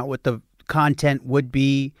figuring out what the content would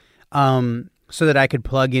be, so that I could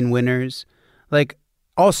plug in winners. Like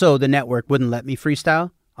also the network wouldn't let me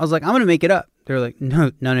freestyle. I was like, I'm going to make it up. They're like, no,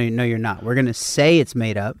 you're not. We're going to say it's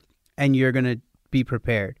made up and you're going to be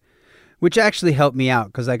prepared. Which actually helped me out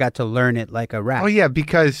because I got to learn it like a rap. Oh, yeah,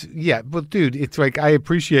 because, well, dude, it's like I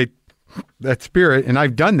appreciate that spirit, and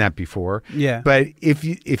I've done that before. Yeah. But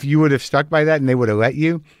if you would have stuck by that and they would have let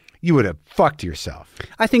you, you would have fucked yourself.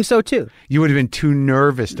 I think so, too. You would have been too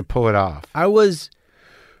nervous to pull it off. I was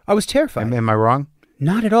terrified. Am I wrong?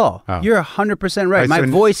 Not at all. Oh. You're 100% right. My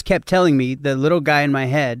voice kept telling me, the little guy in my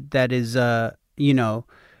head that is,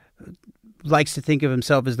 likes to think of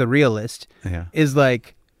himself as the realist, is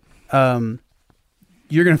like...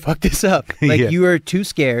 you're gonna fuck this up. Like you are too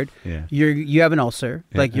scared. Yeah. You have an ulcer.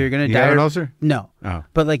 Yeah. Like you're gonna die. You have an ulcer? No. Oh.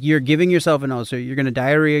 But like you're giving yourself an ulcer. You're gonna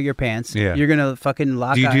diarrhea your pants. Yeah. You're gonna fucking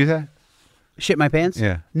lock. Do you do that? Shit my pants?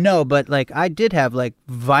 Yeah. No, but like I did have like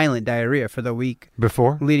violent diarrhea for the week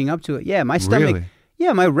before leading up to it. Yeah, my stomach. Really?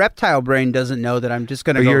 Yeah, my reptile brain doesn't know that I'm just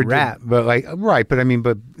gonna go rap. But like right, but I mean,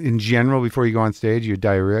 but in general, before you go on stage, you're a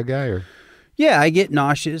diarrhea guy, or? Yeah, I get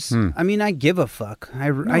nauseous. I mean, I give a fuck.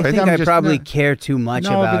 I think I probably care too much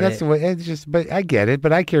about but that's the way. It's just, but I get it.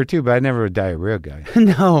 But I care too. But I'm never a diarrhea guy.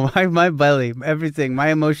 No, my belly, everything, my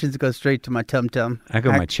emotions go straight to my tum tum. I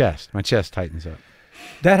go my chest. My chest tightens up.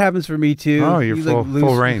 That happens for me too. Oh, you're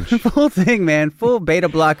full range, full thing, man. Full beta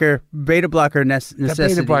blocker necessity. That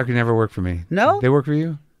beta blocker never worked for me. No, they work for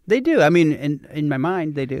you. They do. I mean, in my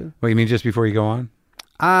mind, they do. What you mean? Just before you go on?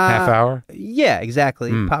 Half hour? Yeah,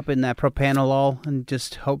 exactly. Pop in that propanolol and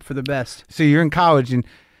just hope for the best. So you're in college, and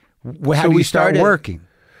how do you start working?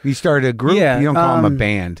 You started a group? Yeah, you don't call them a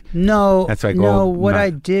band. No. That's like no, what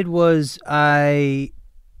I did was I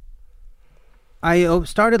I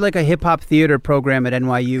started like a hip hop theater program at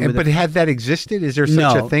NYU. But had that existed? Is there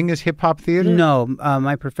such a thing as hip hop theater? No.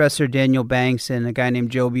 My professor, Daniel Banks, and a guy named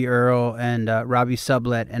Joby Earl and Robbie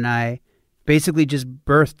Sublett, and I basically just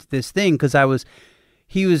birthed this thing because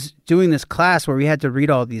he was doing this class where we had to read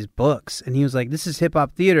all these books. And he was like, this is hip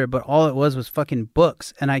hop theater, but all it was fucking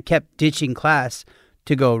books. And I kept ditching class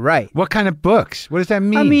to go write. What kind of books? What does that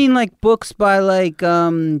mean? I mean, like books by like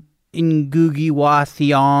Ngugi Wa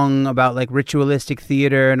Thiong about like ritualistic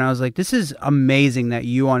theater. And I was like, this is amazing that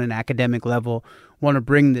you on an academic level want to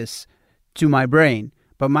bring this to my brain.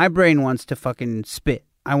 But my brain wants to fucking spit.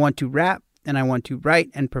 I want to rap and I want to write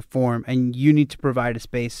and perform. And you need to provide a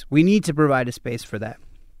space. We need to provide a space for that.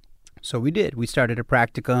 So we did. We started a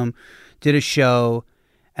practicum, did a show.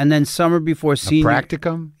 And then summer before senior... A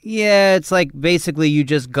practicum? Yeah, it's like basically you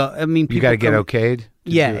just go... I mean, people you got to get okayed?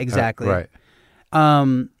 Yeah, exactly. Right.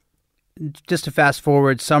 Just to fast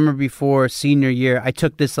forward, summer before senior year, I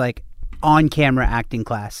took this like on-camera acting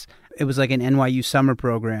class. It was like an NYU summer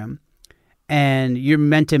program. And you're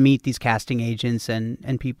meant to meet these casting agents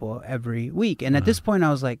and people every week. And at this point, I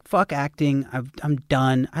was like, fuck acting. I'm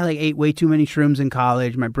done. I like ate way too many shrooms in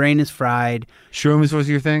college. My brain is fried. Shrooms was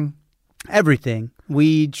your thing? Everything.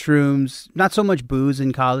 Weed, shrooms, not so much booze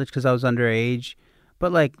in college because I was underage.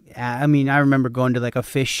 But like, I mean, I remember going to like a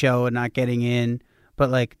Fish show and not getting in. But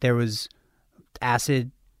like there was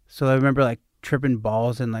acid. So I remember like tripping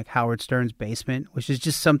balls in like Howard Stern's basement, which is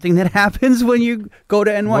just something that happens when you go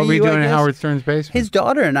to NYU. What were you doing in Howard Stern's basement? His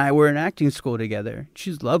daughter and I were in acting school together.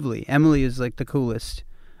 She's lovely. Emily is like the coolest.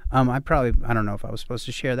 I don't know if I was supposed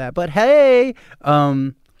to share that, but hey,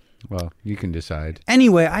 well, you can decide.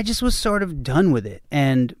 Anyway, I just was sort of done with it.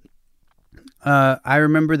 And I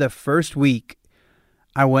remember the first week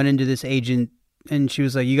I went into this agent and she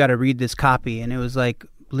was like, you got to read this copy. And it was like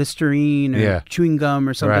Listerine or chewing gum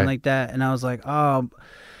or something like that. And I was like, oh,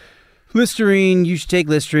 Listerine, you should take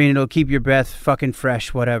Listerine. It'll keep your breath fucking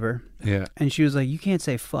fresh, whatever. Yeah. And she was like, you can't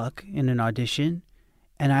say fuck in an audition.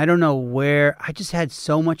 And I don't know where, I just had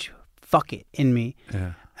so much fuck it in me.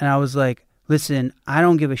 Yeah. And I was like, listen, I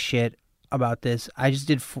don't give a shit about this. I just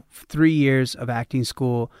did 3 years of acting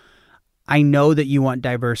school. I know that you want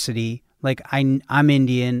diversity. Like, I'm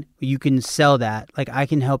Indian. You can sell that. Like, I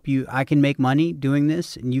can help you. I can make money doing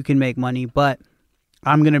this, and you can make money. But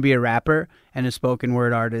I'm going to be a rapper and a spoken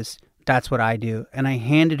word artist. That's what I do. And I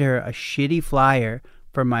handed her a shitty flyer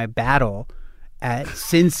for my battle at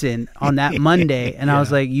Sinson on that Monday. And I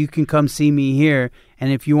was like, you can come see me here.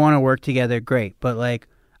 And if you want to work together, great. But, like,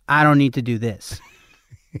 I don't need to do this.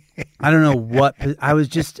 I don't know what I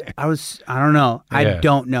don't know. I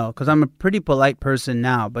don't know because I'm a pretty polite person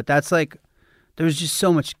now, but that's like, there's just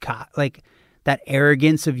so much like that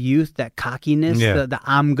arrogance of youth, that cockiness, the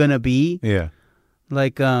I'm gonna be. Yeah.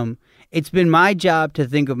 Like, it's been my job to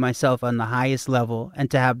think of myself on the highest level and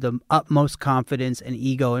to have the utmost confidence and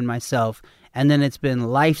ego in myself. And then it's been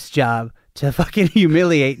life's job to fucking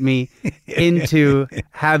humiliate me into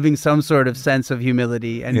having some sort of sense of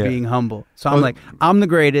humility and being humble. So I'm like, I'm the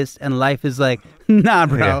greatest, and life is like, nah,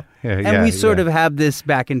 bro. And we sort of have this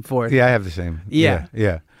back and forth. Yeah, I have the same.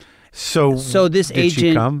 Yeah. So this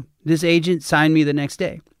agent signed me the next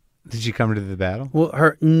day. Did she come to the battle?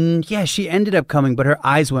 Well, she ended up coming, but her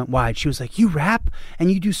eyes went wide. She was like, you rap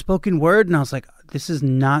and you do spoken word? And I was like, this is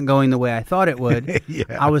not going the way I thought it would.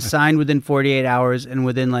 I was signed within 48 hours, and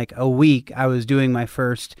within like a week, I was doing my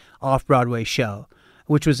first off-Broadway show,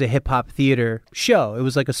 which was a hip-hop theater show. It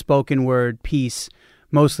was like a spoken word piece,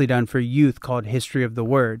 mostly done for youth, called History of the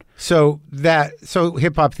Word. So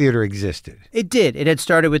hip-hop theater existed? It did. It had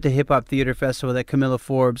started with the Hip-Hop Theater Festival that Camilla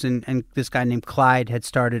Forbes and this guy named Clyde had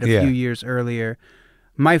started a few years earlier.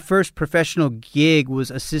 My first professional gig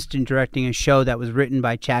was assistant directing a show that was written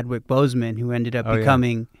by Chadwick Boseman, who ended up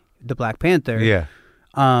becoming the Black Panther. Yeah.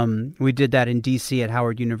 We did that in D.C. at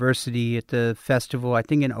Howard University at the festival, I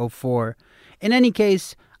think in 2004. In any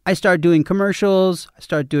case, I started doing commercials. I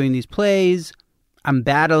started doing these plays. I'm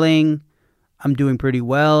battling. I'm doing pretty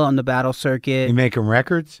well on the battle circuit. You making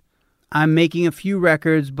records? I'm making a few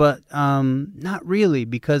records, but not really,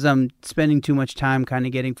 because I'm spending too much time kind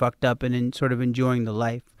of getting fucked up and sort of enjoying the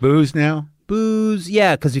life. Booze now? Booze,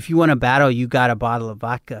 yeah, because if you want to battle, you got a bottle of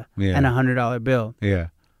vodka and $100 bill. Yeah.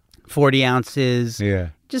 40 ounces. Yeah.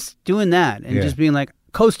 Just doing that and just being like,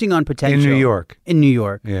 coasting on potential. In New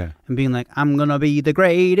York. Yeah. And being like, I'm going to be the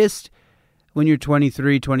greatest. When you're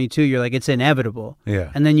 23, 22, you're like, it's inevitable.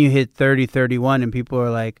 Yeah. And then you hit 30, 31, and people are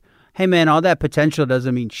like, hey, man, all that potential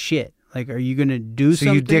doesn't mean shit. Like, are you going to do something?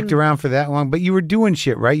 So you dicked around for that long, but you were doing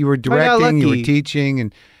shit, right? You were directing, you were teaching,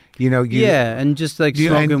 and, and and just like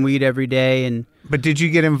smoking weed every day. But did you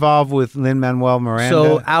get involved with Lin-Manuel Miranda?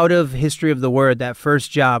 So out of History of the Word, that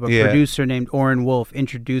first job, a Yeah. producer named Orrin Wolf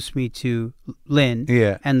introduced me to Lin.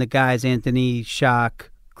 Yeah. And the guys, Anthony Schock,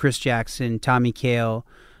 Chris Jackson, Tommy Kail,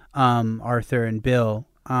 Arthur, and Bill.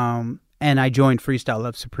 And I joined Freestyle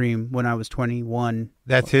Love Supreme when I was 21.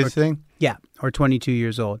 That's his thing? Yeah, or 22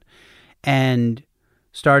 years old. And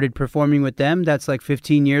started performing with them. That's like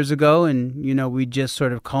 15 years ago. And, you know, we just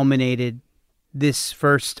sort of culminated this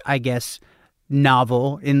first, I guess,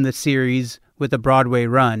 novel in the series with a Broadway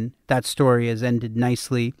run. That story has ended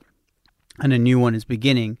nicely and a new one is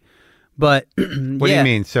beginning. But What do you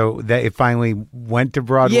mean? So that it finally went to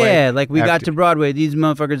Broadway? Yeah, like we got to Broadway. These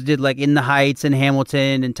motherfuckers did like In the Heights and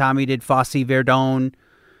Hamilton, and Tommy did Fosse Verdon,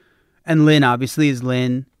 and Lynn obviously is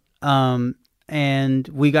Lynn. And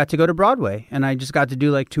we got to go to Broadway, and I just got to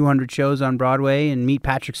do like 200 shows on Broadway and meet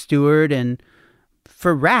Patrick Stewart, and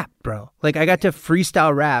for rap, bro. Like I got to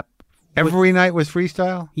freestyle rap. Every night was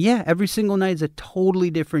freestyle? Yeah, every single night is a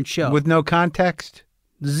totally different show. With no context?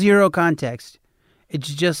 Zero context. It's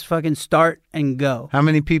just fucking start and go. How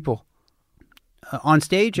many people? On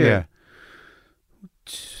stage? Or Yeah.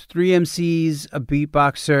 3 MCs, a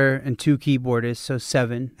beatboxer, and 2 keyboardists, so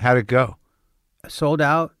 7. How'd it go? Sold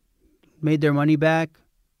out, made their money back,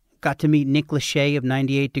 got to meet Nick Lachey of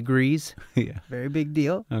 98 Degrees. Yeah. Very big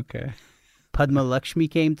deal. Okay. Padma Lakshmi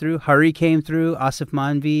came through, Hari came through, Asif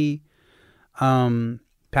Manvi,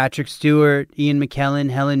 Patrick Stewart, Ian McKellen,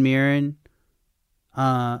 Helen Mirren.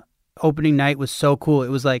 Opening night was so cool. It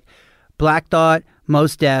was like Black Thought,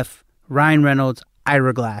 Mos Def, Ryan Reynolds,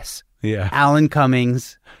 Ira Glass, Yeah. Alan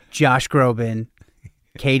Cummings, Josh Groban,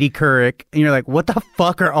 Katie Couric, and you're like, what the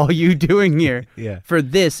fuck are all you doing here? Yeah. For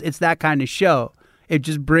this, it's that kind of show. It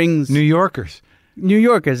just brings New Yorkers. New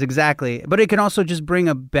Yorkers, exactly. But it can also just bring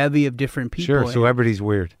a bevy of different people. Sure. in. Celebrity's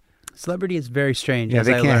weird. Celebrity is very strange. Yeah, as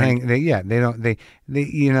they I can't learned. hang. They don't. They.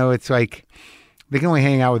 You know, it's like they can only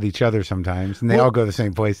hang out with each other sometimes, and they Well- all go to the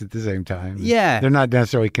same place at the same time. Yeah. they're not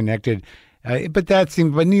necessarily connected. But that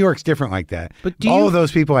seems. But New York's different like that. But do all you- of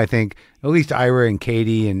those people, I think, at least Ira and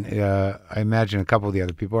Katie, and I imagine a couple of the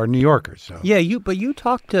other people are New Yorkers. So Yeah, but you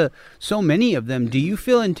talk to so many of them. Do you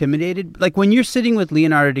feel intimidated? Like when you're sitting with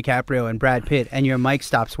Leonardo DiCaprio and Brad Pitt and your mic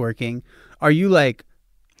stops working, are you like,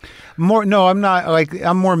 more. No, I'm not. Like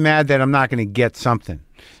I'm more mad that I'm not going to get something.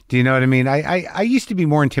 Do you know what I mean? I used to be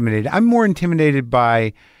more intimidated. I'm more intimidated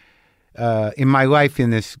by in my life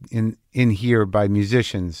in here by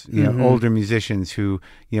musicians, you know, older musicians who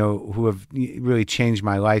who have really changed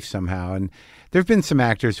my life somehow. And there've been some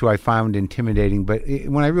actors who I found intimidating, but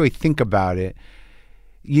when I really think about it,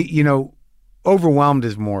 you know, overwhelmed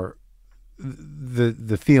is more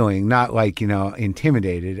the feeling, not like, you know,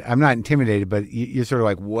 intimidated. I'm not intimidated, but you're sort of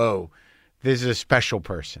like, whoa, this is a special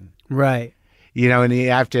person. right? You know, and you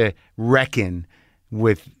have to reckon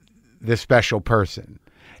with the special person.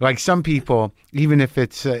 Like some people, even if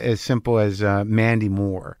it's as simple as Mandy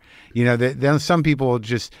Moore, you know, then some people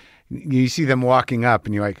just, you see them walking up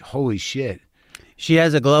and you're like, holy shit. She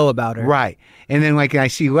has a glow about her. Right. And then like I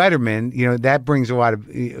see Letterman, you know, that brings a lot of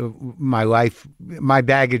my life, my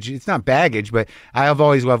baggage. It's not baggage, but I have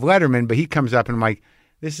always loved Letterman, but he comes up and I'm like,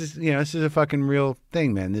 this is a fucking real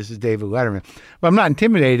thing, man. This is David Letterman. But I'm not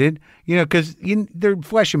intimidated, you know, because they're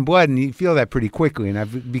flesh and blood and you feel that pretty quickly. And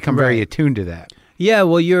I've become very Right. attuned to that. Yeah,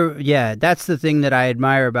 well, that's the thing that I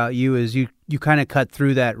admire about you is you kind of cut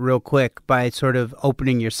through that real quick by sort of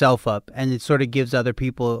opening yourself up, and it sort of gives other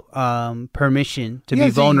people permission to be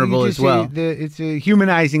vulnerable as well. It's a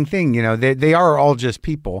humanizing thing, you know. They are all just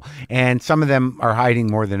people, and some of them are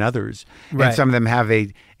hiding more than others, Right. and some of them have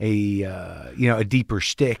a deeper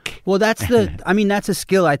shtick. Well, that's a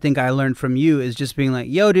skill I think I learned from you is just being like,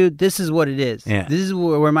 yo, dude, this is what it is. Yeah. This is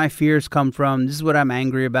where my fears come from. This is what I'm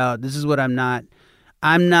angry about. This is what I'm not.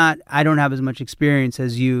 I don't have as much experience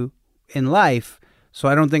as you in life, so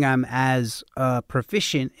I don't think I'm as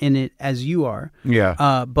proficient in it as you are.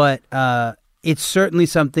 Yeah. But it's certainly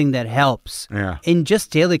something that helps in just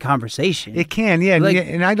daily conversation. It can, yeah. Like-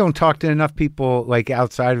 And I don't talk to enough people like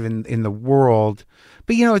outside of in the world.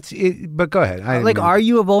 But you know, but go ahead. Are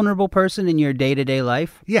you a vulnerable person in your day-to-day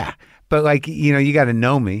life? Yeah. But like, you know, you got to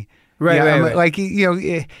know me. Right, Yeah, right. Like, you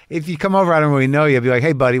know, if you come over, I don't really know you. I'll be like,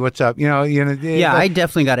 hey, buddy, what's up? You know. Yeah, I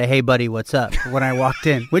definitely got a "Hey, buddy, what's up?" when I walked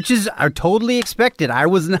in, which is totally expected. I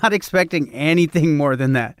was not expecting anything more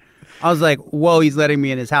than that. I was like, "Whoa, he's letting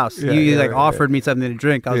me in his house." He offered me something to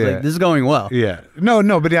drink. I was like, "This is going well." Yeah.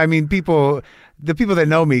 No, but I mean, the people that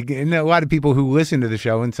know me, and a lot of people who listen to the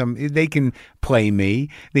show, and they can play me.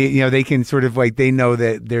 They can sort of like, they know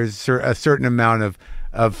that there's a certain amount of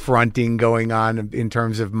fronting going on in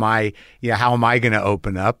terms of my, how am I going to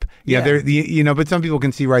open up? But some people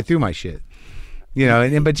can see right through my shit.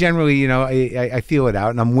 But generally, I feel it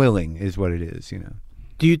out, and I'm willing, is what it is.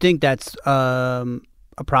 Do you think that's a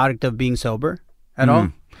product of being sober at all?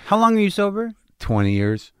 How long are you sober? 20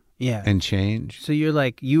 years. Yeah. And change. So you're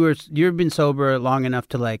like, you've been sober long enough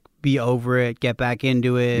to like be over it, get back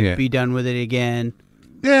into it, be done with it again.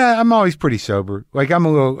 Yeah, I'm always pretty sober. Like I've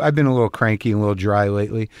been a little cranky and a little dry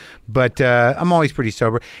lately, but I'm always pretty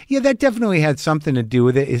sober. Yeah, that definitely had something to do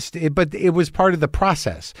with it. But it was part of the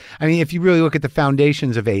process. I mean, if you really look at the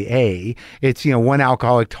foundations of AA, it's one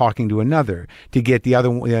alcoholic talking to another to get the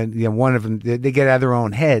other one of them. They get out of their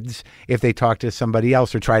own heads if they talk to somebody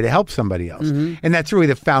else or try to help somebody else, and that's really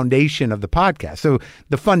the foundation of the podcast. So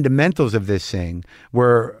the fundamentals of this thing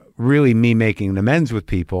were really me making an amends with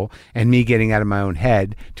people and me getting out of my own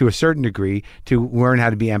head to a certain degree to learn how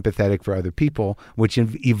to be empathetic for other people, which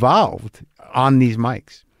evolved on these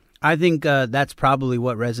mics. I think that's probably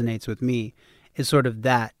what resonates with me is sort of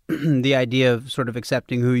that. The idea of sort of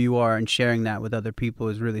accepting who you are and sharing that with other people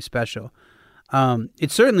is really special.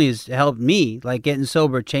 It certainly has helped me. Like getting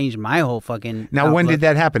sober changed my whole fucking Now, outlook. when did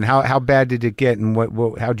that happen? How bad did it get, and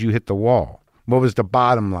how'd you hit the wall? What was the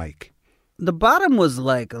bottom like? The bottom was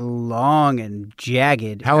like long and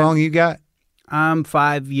jagged. How long you got?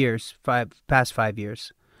 5 years, past 5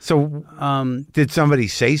 years. So, did somebody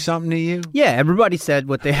say something to you? Yeah, everybody said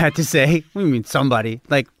what they had to say. What do you mean somebody?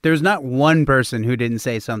 Like, there's not one person who didn't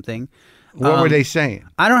say something. What were they saying?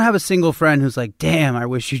 I don't have a single friend who's like, damn, I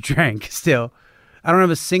wish you drank still. I don't have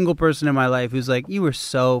a single person in my life who's like, you were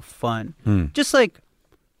so fun. Just like,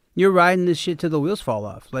 you're riding this shit till the wheels fall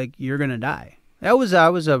off. Like, you're going to die. I was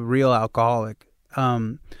a real alcoholic.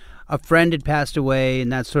 A friend had passed away,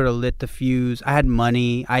 and that sort of lit the fuse. I had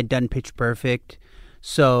money. I'd done Pitch Perfect,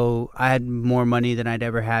 so I had more money than I'd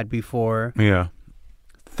ever had before. Yeah.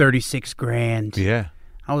 36 grand. Yeah.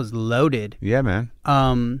 I was loaded. Yeah, man.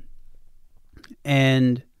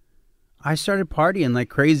 And I started partying like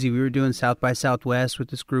crazy. We were doing South by Southwest with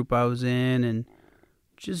this group I was in, and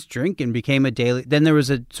just drinking became a daily. Then there was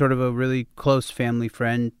a sort of a really close family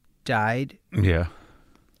friend died. Yeah.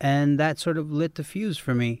 And that sort of lit the fuse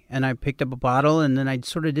for me. And I picked up a bottle, and then I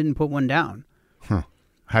sort of didn't put one down. Huh.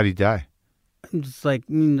 How'd he die? Just like,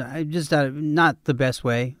 I just not the best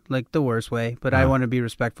way, like the worst way, but I want to be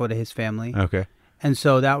respectful to his family. Okay. And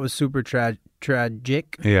so that was super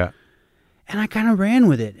tragic. Yeah. And I kind of ran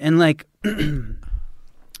with it. And like, and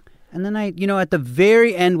then at the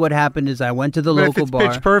very end, what happened is I went to the local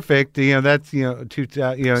bar. Pitch Perfect, that's,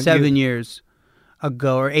 7 years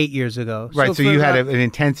ago or 8 years ago. Right, so you had an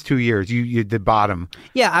intense 2 years. You the bottom.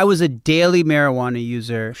 Yeah, I was a daily marijuana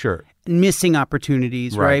user. Sure. Missing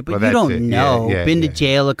opportunities, right? But well, you don't know. Been to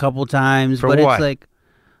jail a couple times. For but what? It's like,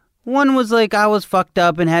 one was like I was fucked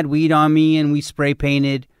up and had weed on me and we spray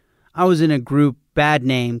painted. I was in a group, bad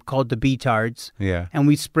name, called the Beatards. Yeah. And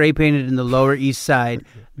we spray painted in the Lower East Side.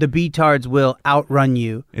 The Beatards will outrun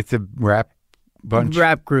you. It's a rap bunch?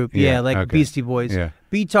 Rap group, like okay. Beastie Boys. Yeah.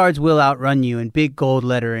 Beatards will outrun you in big gold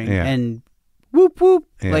lettering. And whoop, whoop.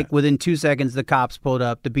 Yeah. Like within 2 seconds, the cops pulled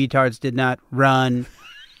up. The Beatards did not run,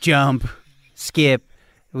 jump, skip.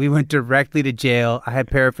 We went directly to jail. I had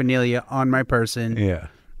paraphernalia on my person. Yeah.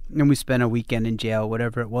 And we spent a weekend in jail,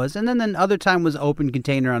 whatever it was. And then other time was open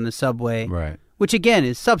container on the subway. Right. Which again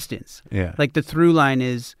is substance. Yeah. Like the through line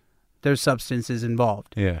is there's substances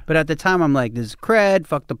involved. Yeah. But at the time I'm like, this is cred,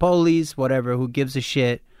 fuck the police, whatever, who gives a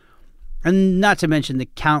shit? And not to mention the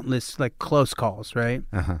countless like close calls, right?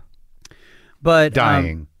 Uh-huh. But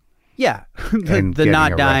dying. Yeah. the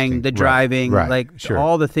not dying, the driving, like sure.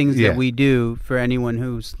 all the things that we do for anyone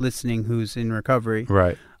who's listening who's in recovery.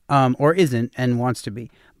 Right. Or isn't and wants to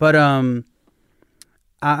be. But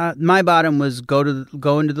my bottom was go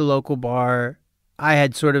into the local bar. I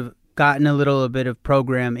had sort of gotten a little bit of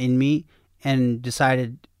program in me and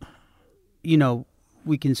decided,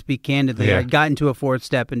 we can speak candidly. Yeah. I got into a fourth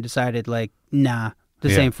step and decided like, nah,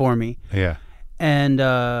 this ain't for me. Yeah. And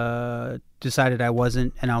decided I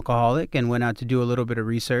wasn't an alcoholic and went out to do a little bit of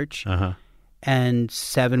research. Uh-huh. And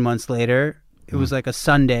 7 months later, it was like a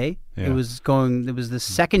Sunday. Yeah. It was the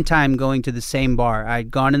second time going to the same bar. I'd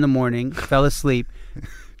gone in the morning, fell asleep,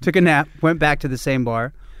 took a nap, went back to the same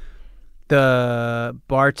bar. The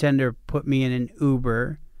bartender put me in an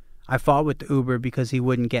Uber. I fought with the Uber because he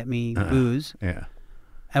wouldn't get me booze. Yeah.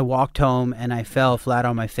 I walked home and I fell flat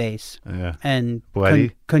on my face. Yeah. And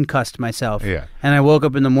bloody? Concussed myself. Yeah. And I woke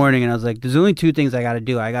up in the morning and I was like, there's only two things I got to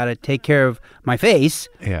do. I got to take care of my face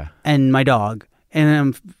and my dog.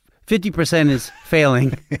 And 50% is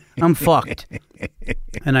failing. I'm fucked.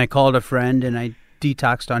 And I called a friend and I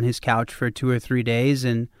detoxed on his couch for 2 or 3 days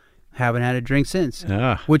and haven't had a drink since.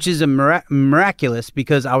 Ah. Which is a miraculous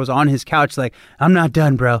because I was on his couch like, I'm not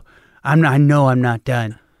done, bro. I know I'm not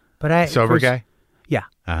done. But Sober guy? Yeah.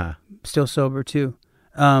 Uh-huh. Still sober too.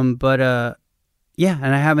 Yeah,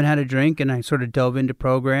 and I haven't had a drink, and I sort of dove into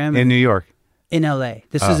program. In New York? In L.A.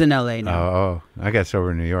 This is in L.A. now. Oh, I got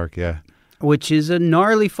sober in New York, yeah. Which is a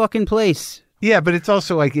gnarly fucking place. Yeah, but it's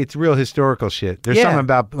also like, it's real historical shit. There's something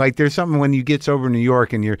about, like, there's something when you get sober in New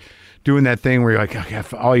York and you're doing that thing where you're like, okay,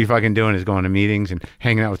 all you're fucking doing is going to meetings and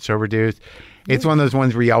hanging out with sober dudes. It's one of those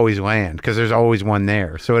ones where you always land because there's always one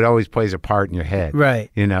there. So it always plays a part in your head.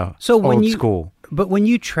 Right. You know, so when old school. But when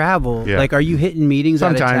you travel, like, are you hitting meetings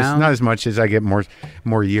out of Sometimes, town? not as much as I get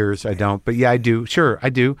more years. I don't, but yeah, I do. Sure, I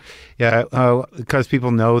do. Yeah, because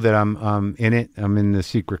people know that I'm in it. I'm in the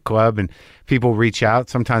secret club, and people reach out.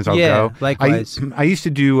 Sometimes I'll go. Likewise. I used to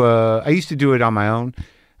do. I used to do it on my own.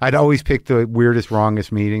 I'd always pick the weirdest,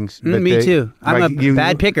 wrongest meetings. Me too. I'm a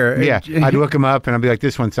bad picker. Yeah, I'd look them up, and I'd be like,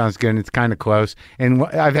 "This one sounds good." And it's kind of close. And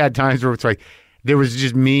I've had times where it's like there was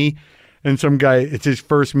just me and some guy. It's his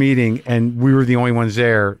first meeting, and we were the only ones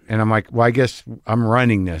there. And I'm like, "Well, I guess I'm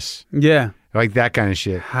running this." Yeah, like that kind of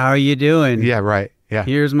shit. How are you doing? Yeah, right. Yeah.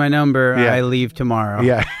 Here's my number. Yeah. I leave tomorrow.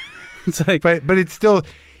 Yeah. It's like, but it's still.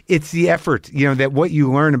 It's the effort, you know, that what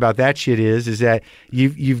you learn about that shit is that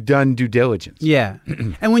you've done due diligence. Yeah.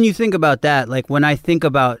 And when you think about that, like when I think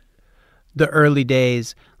about the early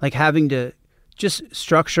days, like having to just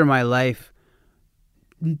structure my life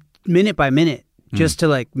minute by minute just to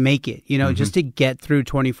like make it, you know, just to get through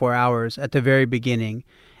 24 hours at the very beginning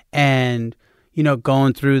and, you know,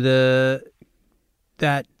 going through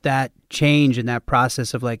that change and that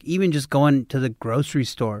process of like even just going to the grocery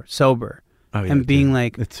store sober. Oh, yeah, and being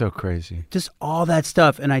like, it's so crazy. Just all that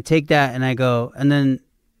stuff. And I take that and I go, and then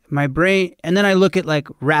my brain, and then I look at like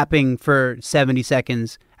rapping for 70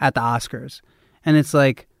 seconds at the Oscars. And it's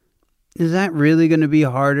like, is that really going to be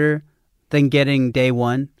harder than getting day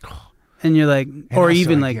one? And you're like, or also,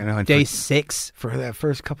 even like, you know, day 6. For that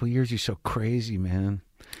first couple of years, you're so crazy, man.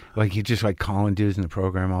 Like you just like calling dudes in the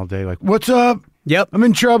program all day, like, what's up? Yep. I'm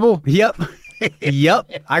in trouble. Yep.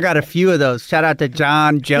 Yep. I got a few of those. Shout out to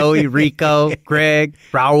John, Joey, Rico, Greg,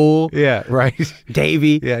 Raul. Yeah, right.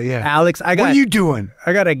 Davey. Yeah, yeah. Alex. What are you doing?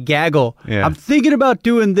 I got a gaggle. Yeah. I'm thinking about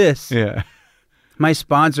doing this. Yeah. My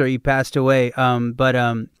sponsor, he passed away,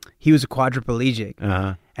 but he was a quadriplegic.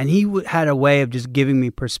 Uh-huh. And he had a way of just giving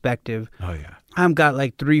me perspective. Oh, yeah. I've got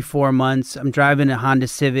like 3-4 months. I'm driving a Honda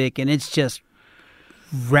Civic, and it's just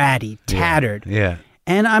ratty, tattered. Yeah.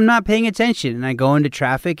 And I'm not paying attention. And I go into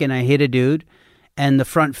traffic and I hit a dude and the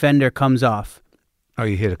front fender comes off. Oh,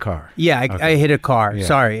 you hit a car? Yeah, I hit a car. Yeah.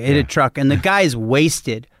 Sorry, I hit a truck. And the guy's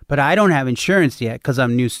wasted, but I don't have insurance yet because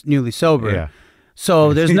I'm newly sober. Yeah.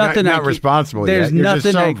 So there's nothing not responsible there's yet. You're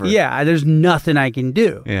nothing just sober. there's nothing I can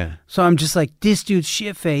do. Yeah. So I'm just like, this dude's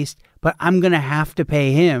shit-faced, but I'm going to have to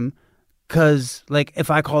pay him because, like, if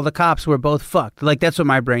I call the cops, we're both fucked. Like, that's what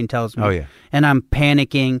my brain tells me. Oh, yeah. And I'm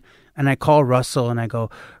panicking. And I call Russell and I go,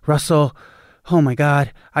 Russell, oh my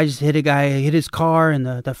God, I just hit a guy, I hit his car and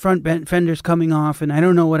the front fender's coming off and I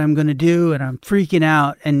don't know what I'm going to do and I'm freaking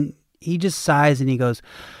out. And he just sighs and he goes,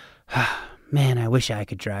 man, I wish I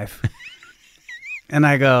could drive. And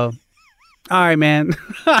I go, all right, man,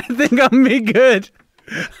 I think I'm be good.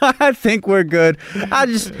 I think we're good. I'm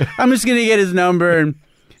just going to get his number and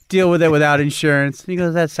deal with it without insurance. He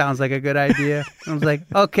goes, that sounds like a good idea. I was like,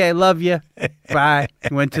 okay, love you. Bye.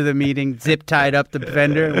 Went to the meeting, zip tied up the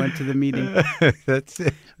fender and went to the meeting. That's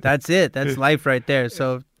it. That's it. That's life right there.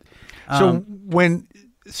 So at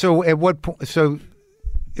what point, so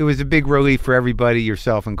it was a big relief for everybody,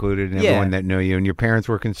 yourself included, and everyone that knew you, and your parents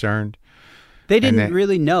were concerned? They didn't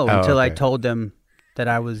really know until I okay. told them that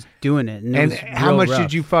I was doing it. And, and how much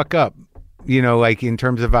did you fuck up? You know, like in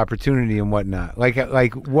terms of opportunity and whatnot. Like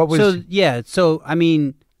what was? So I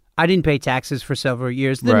mean, I didn't pay taxes for several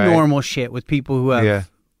years. The normal shit with people who have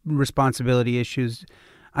responsibility issues.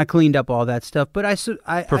 I cleaned up all that stuff, but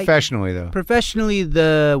I professionally though. Professionally,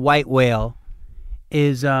 the white whale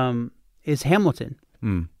is Hamilton.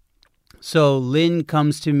 Mm. So Lynn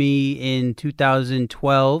comes to me in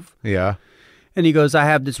 2012. Yeah, and he goes, "I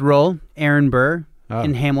have this role, Aaron Burr,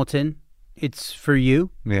 in Hamilton. It's for you."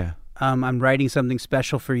 Yeah. I'm writing something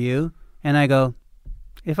special for you. And I go,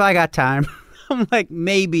 if I got time. I'm like,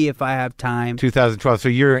 maybe if I have time. 2012. So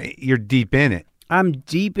you're deep in it. I'm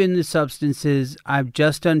deep in the substances. I've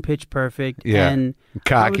just done Pitch Perfect. Yeah. And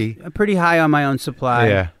cocky. I was pretty high on my own supply.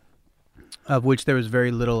 Yeah. Of which there was very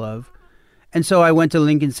little of. And so I went to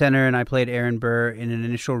Lincoln Center and I played Aaron Burr in an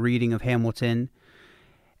initial reading of Hamilton.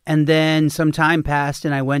 And then some time passed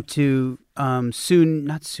and I went to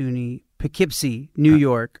not SUNY, Poughkeepsie, New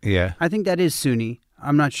York. Yeah. I think that is SUNY.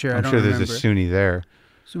 I'm not sure. I don't remember. There's a SUNY there.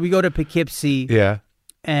 So we go to Poughkeepsie. Yeah.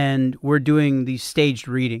 And we're doing these staged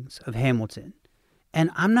readings of Hamilton. And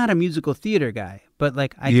I'm not a musical theater guy, but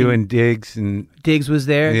like and Diggs was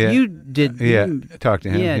there. Yeah. You did. Yeah. Talk to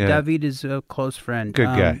him. Yeah. David is a close friend. Good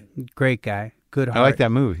guy. Great guy. Good heart. I like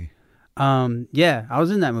that movie. Yeah, I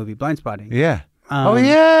was in that movie, Blindspotting. Yeah.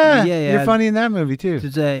 Yeah. You're funny in that movie too.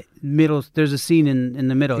 There's a scene in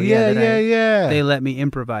the middle. Yeah. They let me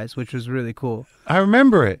improvise, which was really cool. I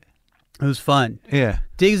remember it. It was fun. Yeah.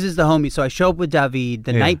 Diggs is the homie. So I show up with David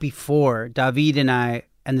the night before. David and I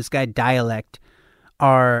and this guy Dialect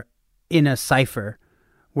are in a cipher.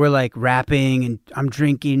 We're like rapping and I'm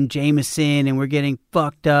drinking Jameson and we're getting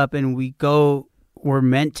fucked up and we're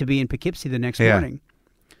meant to be in Poughkeepsie the next morning.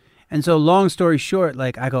 And so long story short,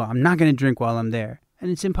 like I go, I'm not going to drink while I'm there. And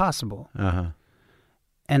it's impossible.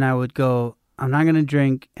 And I would go, I'm not going to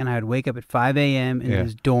drink. And I would wake up at 5 a.m. in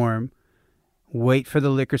his dorm, wait for the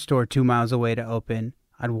liquor store 2 miles away to open.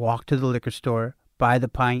 I'd walk to the liquor store, buy the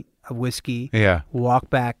pint of whiskey, walk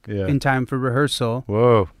back in time for rehearsal.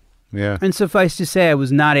 Whoa. Yeah. And suffice to say, I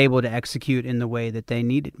was not able to execute in the way that they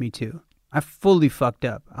needed me to. I fully fucked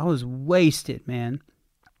up. I was wasted, man.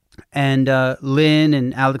 And Lynn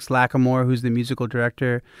and Alex Lackamore, who's the musical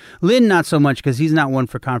director. Lynn, not so much because he's not one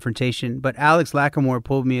for confrontation, but Alex Lackamore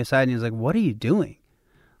pulled me aside and he was like, what are you doing?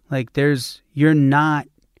 Like, you're not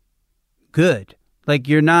good. Like,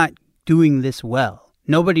 you're not doing this well.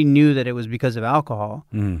 Nobody knew that it was because of alcohol,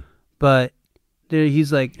 but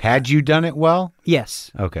he's like... Had you done it well?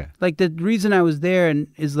 Yes. Okay. Like, the reason I was there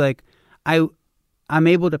is like, I'm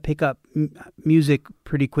able to pick up music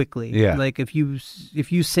pretty quickly. Yeah. Like if you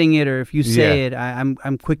sing it or if you say it,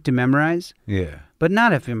 I'm quick to memorize. Yeah. But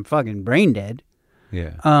not if I'm fucking brain dead.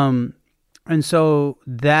 Yeah. And so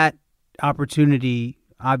that opportunity,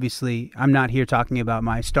 obviously, I'm not here talking about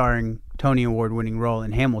my starring Tony Award winning role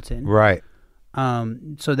in Hamilton. Right.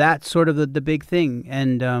 So that's sort of the big thing.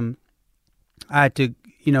 And I had to,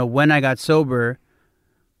 when I got sober,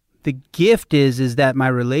 the gift is that my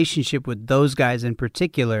relationship with those guys in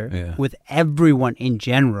particular, with everyone in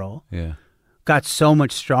general, got so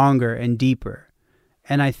much stronger and deeper.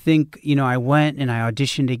 And I think, I went and I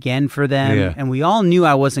auditioned again for them, and we all knew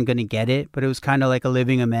I wasn't going to get it, but it was kind of like a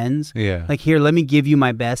living amends. Yeah. Like, here, let me give you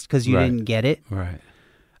my best because you didn't get it. Right.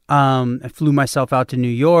 I flew myself out to New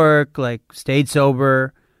York, like, stayed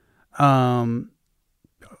sober, auditioned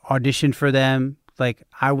for them. Like,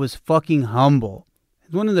 I was fucking humble.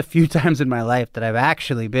 One of the few times in my life that I've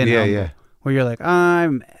actually been humble, where you're like,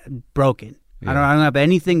 I'm broken. I don't have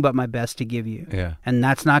anything but my best to give you. Yeah. And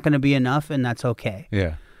that's not going to be enough, and that's okay.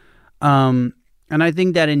 Yeah. And I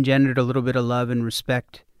think that engendered a little bit of love and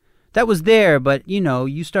respect. That was there, but,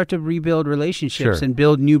 you start to rebuild relationships and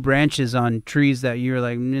build new branches on trees that you're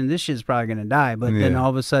like, this shit's probably going to die. But then all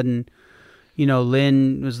of a sudden...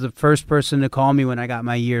 Lynn was the first person to call me when I got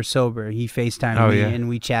my year sober. He FaceTimed me and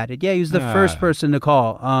we chatted. Yeah, he was the first person to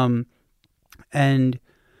call. And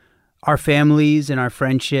our families and our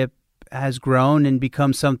friendship has grown and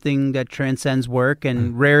become something that transcends work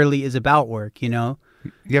and rarely is about work, You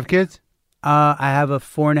have kids? I have a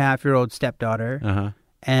 4.5-year-old stepdaughter.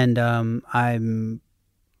 And I'm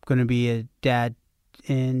going to be a dad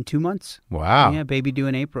in 2 months. Wow. Yeah, baby due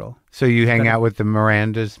in April. So you hang out with the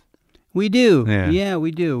Mirandas? We do. Yeah,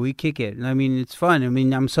 we do. We kick it. I mean, it's fun. I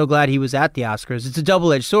mean, I'm so glad he was at the Oscars. It's a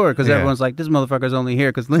double-edged sword because everyone's like, this motherfucker's only here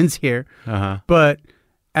because Lynn's here. But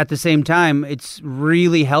at the same time, it's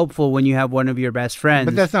really helpful when you have one of your best friends.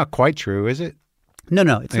 But that's not quite true, is it?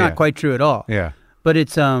 No, it's not quite true at all. Yeah. But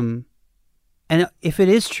it's, and if it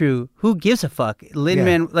is true, who gives a fuck? Lynn,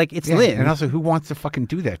 man, like, it's Lynn. And also, who wants to fucking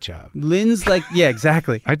do that job? Lynn's like, yeah,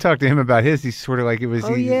 exactly. I talked to him about his. He's sort of like, it was, I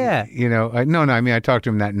talked to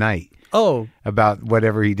him that night. Oh. About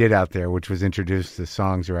whatever he did out there, which was introduce the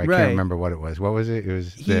songs, or I can't remember what it was. What was it? It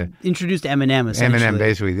was he introduced Eminem, essentially. Eminem,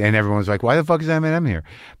 basically. And everyone was like, why the fuck is Eminem here?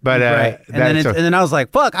 But and then I was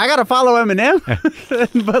like, fuck, I got to follow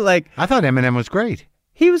Eminem. But like... I thought Eminem was great.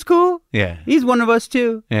 He was cool. Yeah. He's one of us,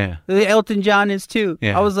 too. Yeah. Elton John is, too.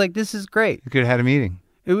 Yeah. I was like, this is great. You could have had a meeting.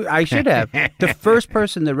 I should have. The first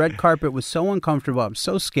person, the red carpet was so uncomfortable. I'm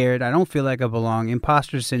so scared. I don't feel like I belong.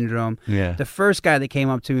 Imposter syndrome. Yeah. The first guy that came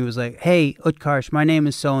up to me was like, hey, Utkarsh, my name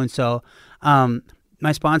is so-and-so.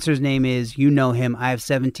 My sponsor's name is, you know him. I have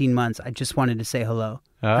 17 months. I just wanted to say hello.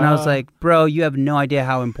 And I was like, bro, you have no idea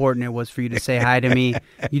how important it was for you to say hi to me.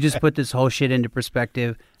 You just put this whole shit into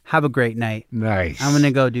perspective. Have a great night. Nice. I'm going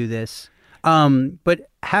to go do this. But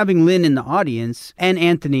having Lynn in the audience and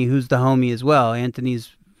Anthony, who's the homie as well.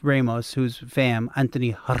 Anthony's Ramos, who's fam,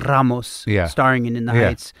 Anthony Ramos, Yeah. starring in The Yeah.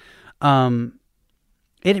 Heights.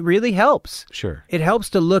 It really helps. Sure. It helps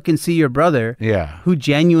to look and see your brother Yeah. who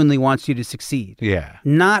genuinely wants you to succeed. Yeah.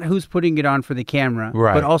 Not who's putting it on for the camera,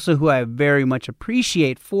 Right. but also who I very much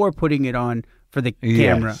appreciate for putting it on for the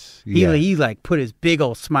camera. He like put his big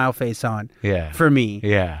old smile face on Yeah. for me.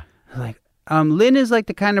 Yeah. Like, Lynn is like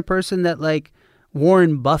the kind of person that like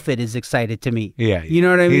Warren Buffett is excited to meet. Yeah. You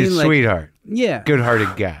know what I mean? He's a Like, sweetheart. yeah.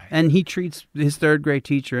 Good-hearted guy. And he treats his third grade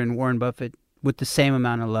teacher and Warren Buffett with the same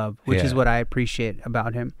amount of love, which is Yeah. what I appreciate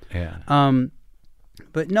about him. Yeah.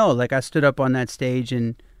 But no, like I stood up on that stage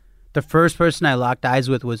and the first person I locked eyes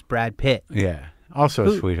with was Brad Pitt. Yeah. Also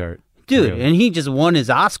a sweetheart. Dude, Really. and he just won his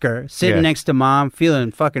Oscar sitting Yeah. next to Mom,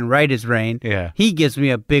 feeling fucking right as rain. Yeah. He gives me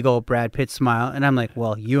a big old Brad Pitt smile, and I'm like,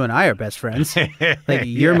 well, you and I are best friends. Like,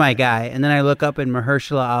 you're my guy. And then I look up and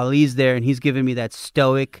Mahershala Ali's there, and he's giving me that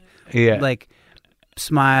stoic, Yeah. like,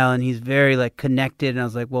 smile, and he's very, like, connected. And I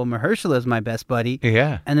was like, well, Mahershala is my best buddy.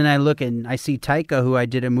 Yeah. And then I look and I see Taika, who I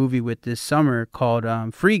did a movie with this summer called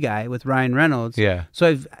Free Guy with Ryan Reynolds. Yeah. So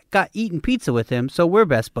I've got eaten pizza with him, so we're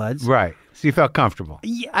best buds. Right. So you felt comfortable.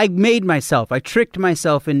 I tricked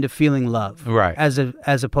myself into feeling love, Right.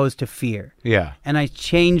 as opposed to fear. Yeah. And I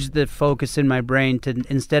changed the focus in my brain to,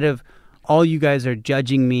 instead of all you guys are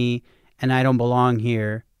judging me and I don't belong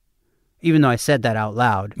here, even though I said that out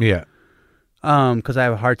loud, Yeah. because I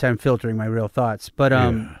have a hard time filtering my real thoughts. But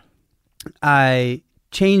I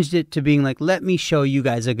changed it to being like, let me show you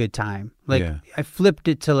guys a good time. Like, Yeah. I flipped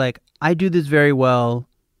it to like, I do this very well.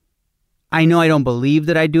 I know I don't believe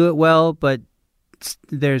that I do it well, but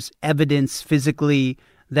there's evidence physically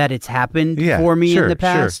that it's happened for me in the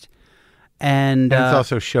past. And it's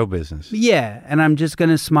also show business. yeah, and I'm just going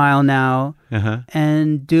to smile now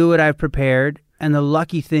and do what I've prepared. And the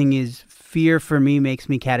lucky thing is fear for me makes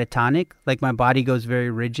me catatonic. Like my body goes very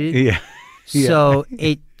rigid. Yeah. So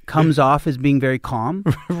it comes off as being very calm.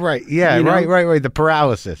 Right. Yeah. You know? Right. The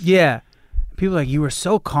paralysis. Yeah. People are like, you were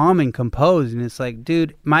so calm and composed. And it's like,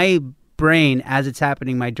 dude, my brain, as it's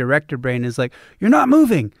happening, my director brain is like, you're not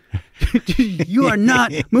moving. You are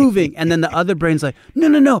not moving. And then the other brain's like,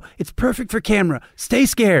 no, it's perfect for camera. Stay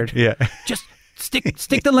scared. Yeah. Just stick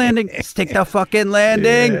the landing. Stick the fucking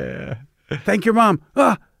landing. Yeah. Thank your mom.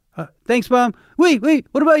 Thanks, Mom. Wait,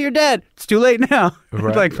 what about your dad? It's too late now.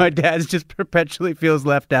 Right. Like my dad just perpetually feels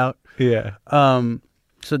left out. Yeah.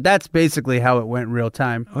 So that's basically how it went real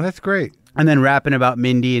time. Oh, that's great. And then rapping about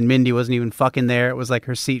Mindy, and Mindy wasn't even fucking there. It was like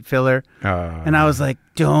her seat filler. And I was like,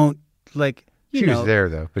 don't, like, she was there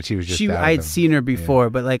though, but she was just. I had seen her before,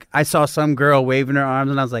 but like I saw some girl waving her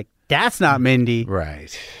arms, and I was like, that's not Mindy.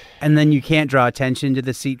 Right. And then you can't draw attention to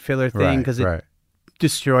the seat filler thing because it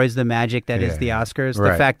destroys the magic that is the Oscars.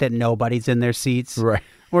 Right. The fact that nobody's in their seats, Right.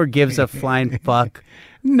 or gives a flying fuck.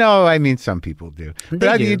 No, I mean some people do.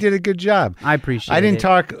 But do. you did a good job. I appreciate it. I didn't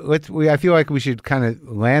talk. I feel like we should kind of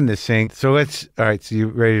land this thing. So all right. So you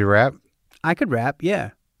ready to rap? I could rap.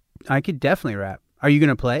 Yeah, I could definitely rap. Are you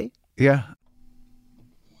gonna play? Yeah.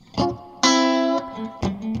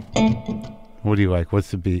 What do you like?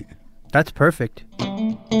 What's the beat? That's perfect.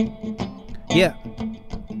 Yeah.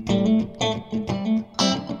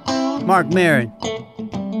 Mark Maron.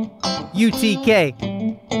 UTK.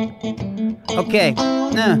 Okay.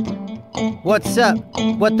 What's up?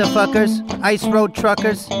 What the fuckers? Ice road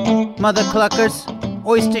truckers. Mother cluckers.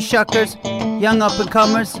 Oyster shuckers. Young up and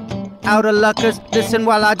comers. Outer luckers. Listen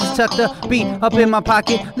while I just tuck the beat up in my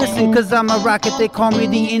pocket. Listen cause I'm a rocket. They call me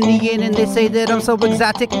the Indian and they say that I'm so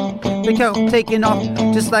exotic. They kept taking off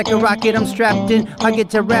just like a rocket. I'm strapped in. I get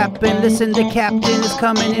to rapping. Listen, the captain is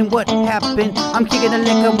coming and what happened? I'm kicking the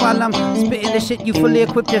liquor while I'm spitting the shit. You fully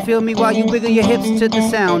equipped to feel me while you wiggle your hips to the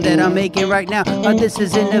sound that I'm making right now. This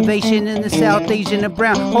is innovation in the South Asian of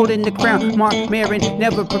brown. Holding the crown. Mark Maron,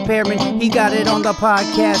 never preparing. He got it on the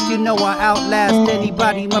podcast. You know I outlast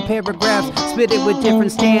anybody. My paragraphs spit it with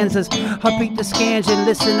different stanzas. I beat the scans and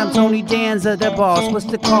listen, I'm Tony Danza, the boss. What's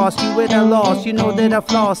the cost? You at a loss. You know that I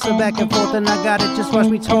floss. So back and forth and I got it. Just watch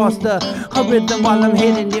me toss the rhythm while I'm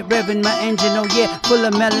hitting it, revving my engine. Oh yeah, full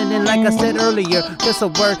of melanin like I said earlier. Just a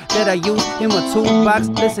word that I use in my toolbox.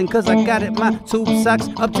 Listen, cause I got it. My tube socks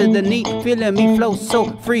up to the knee. Feeling me flow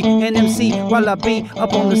so free. And MC while I be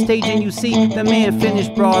up on the stage and you see the man finish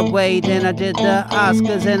Broadway. Then I did the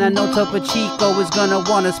Oscars and I know Topo Chico is gonna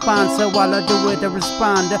wanna sponsor answer while I do with a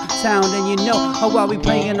responder sound. And you know, while we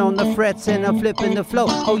playing on the frets and I'm flipping the flow.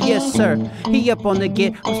 Oh yes sir, he up on the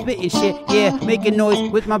get, I'm spitting shit, yeah, making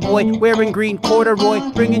noise with my boy, wearing green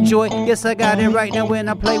corduroy, bringing joy. Yes, I got it right now when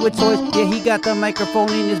I play with toys. Yeah, he got the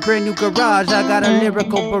microphone in his brand new garage. I got a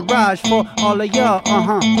lyrical barrage for all of y'all,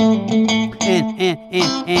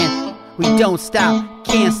 and we don't stop,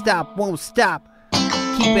 can't stop, won't stop.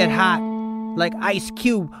 Keep it hot like Ice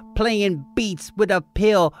Cube playing beats with a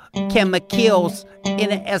pill, chemicals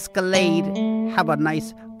in an Escalade. Have a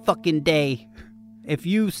nice fucking day. If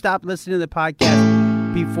you stopped listening to the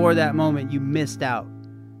podcast before that moment, you missed out.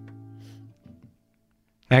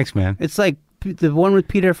 Thanks, man. It's like the one with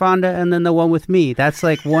Peter Fonda and then the one with me. That's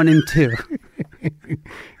like 1 and 2.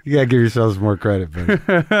 You gotta give yourselves more credit, buddy.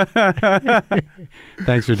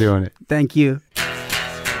 Thanks for doing it. Thank you.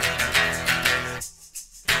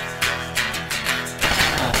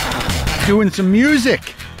 Doing some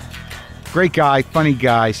music. Great guy, funny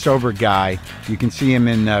guy, sober guy. You can see him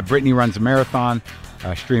in Brittany Runs a Marathon,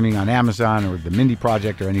 streaming on Amazon or the Mindy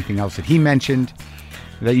Project or anything else that he mentioned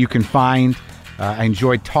that you can find. I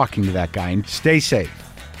enjoyed talking to that guy. And stay safe.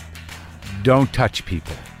 Don't touch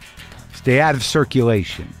people. Stay out of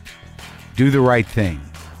circulation. Do the right thing.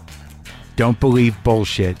 Don't believe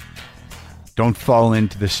bullshit. Don't fall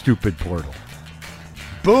into the stupid portal.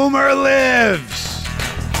 Boomer lives!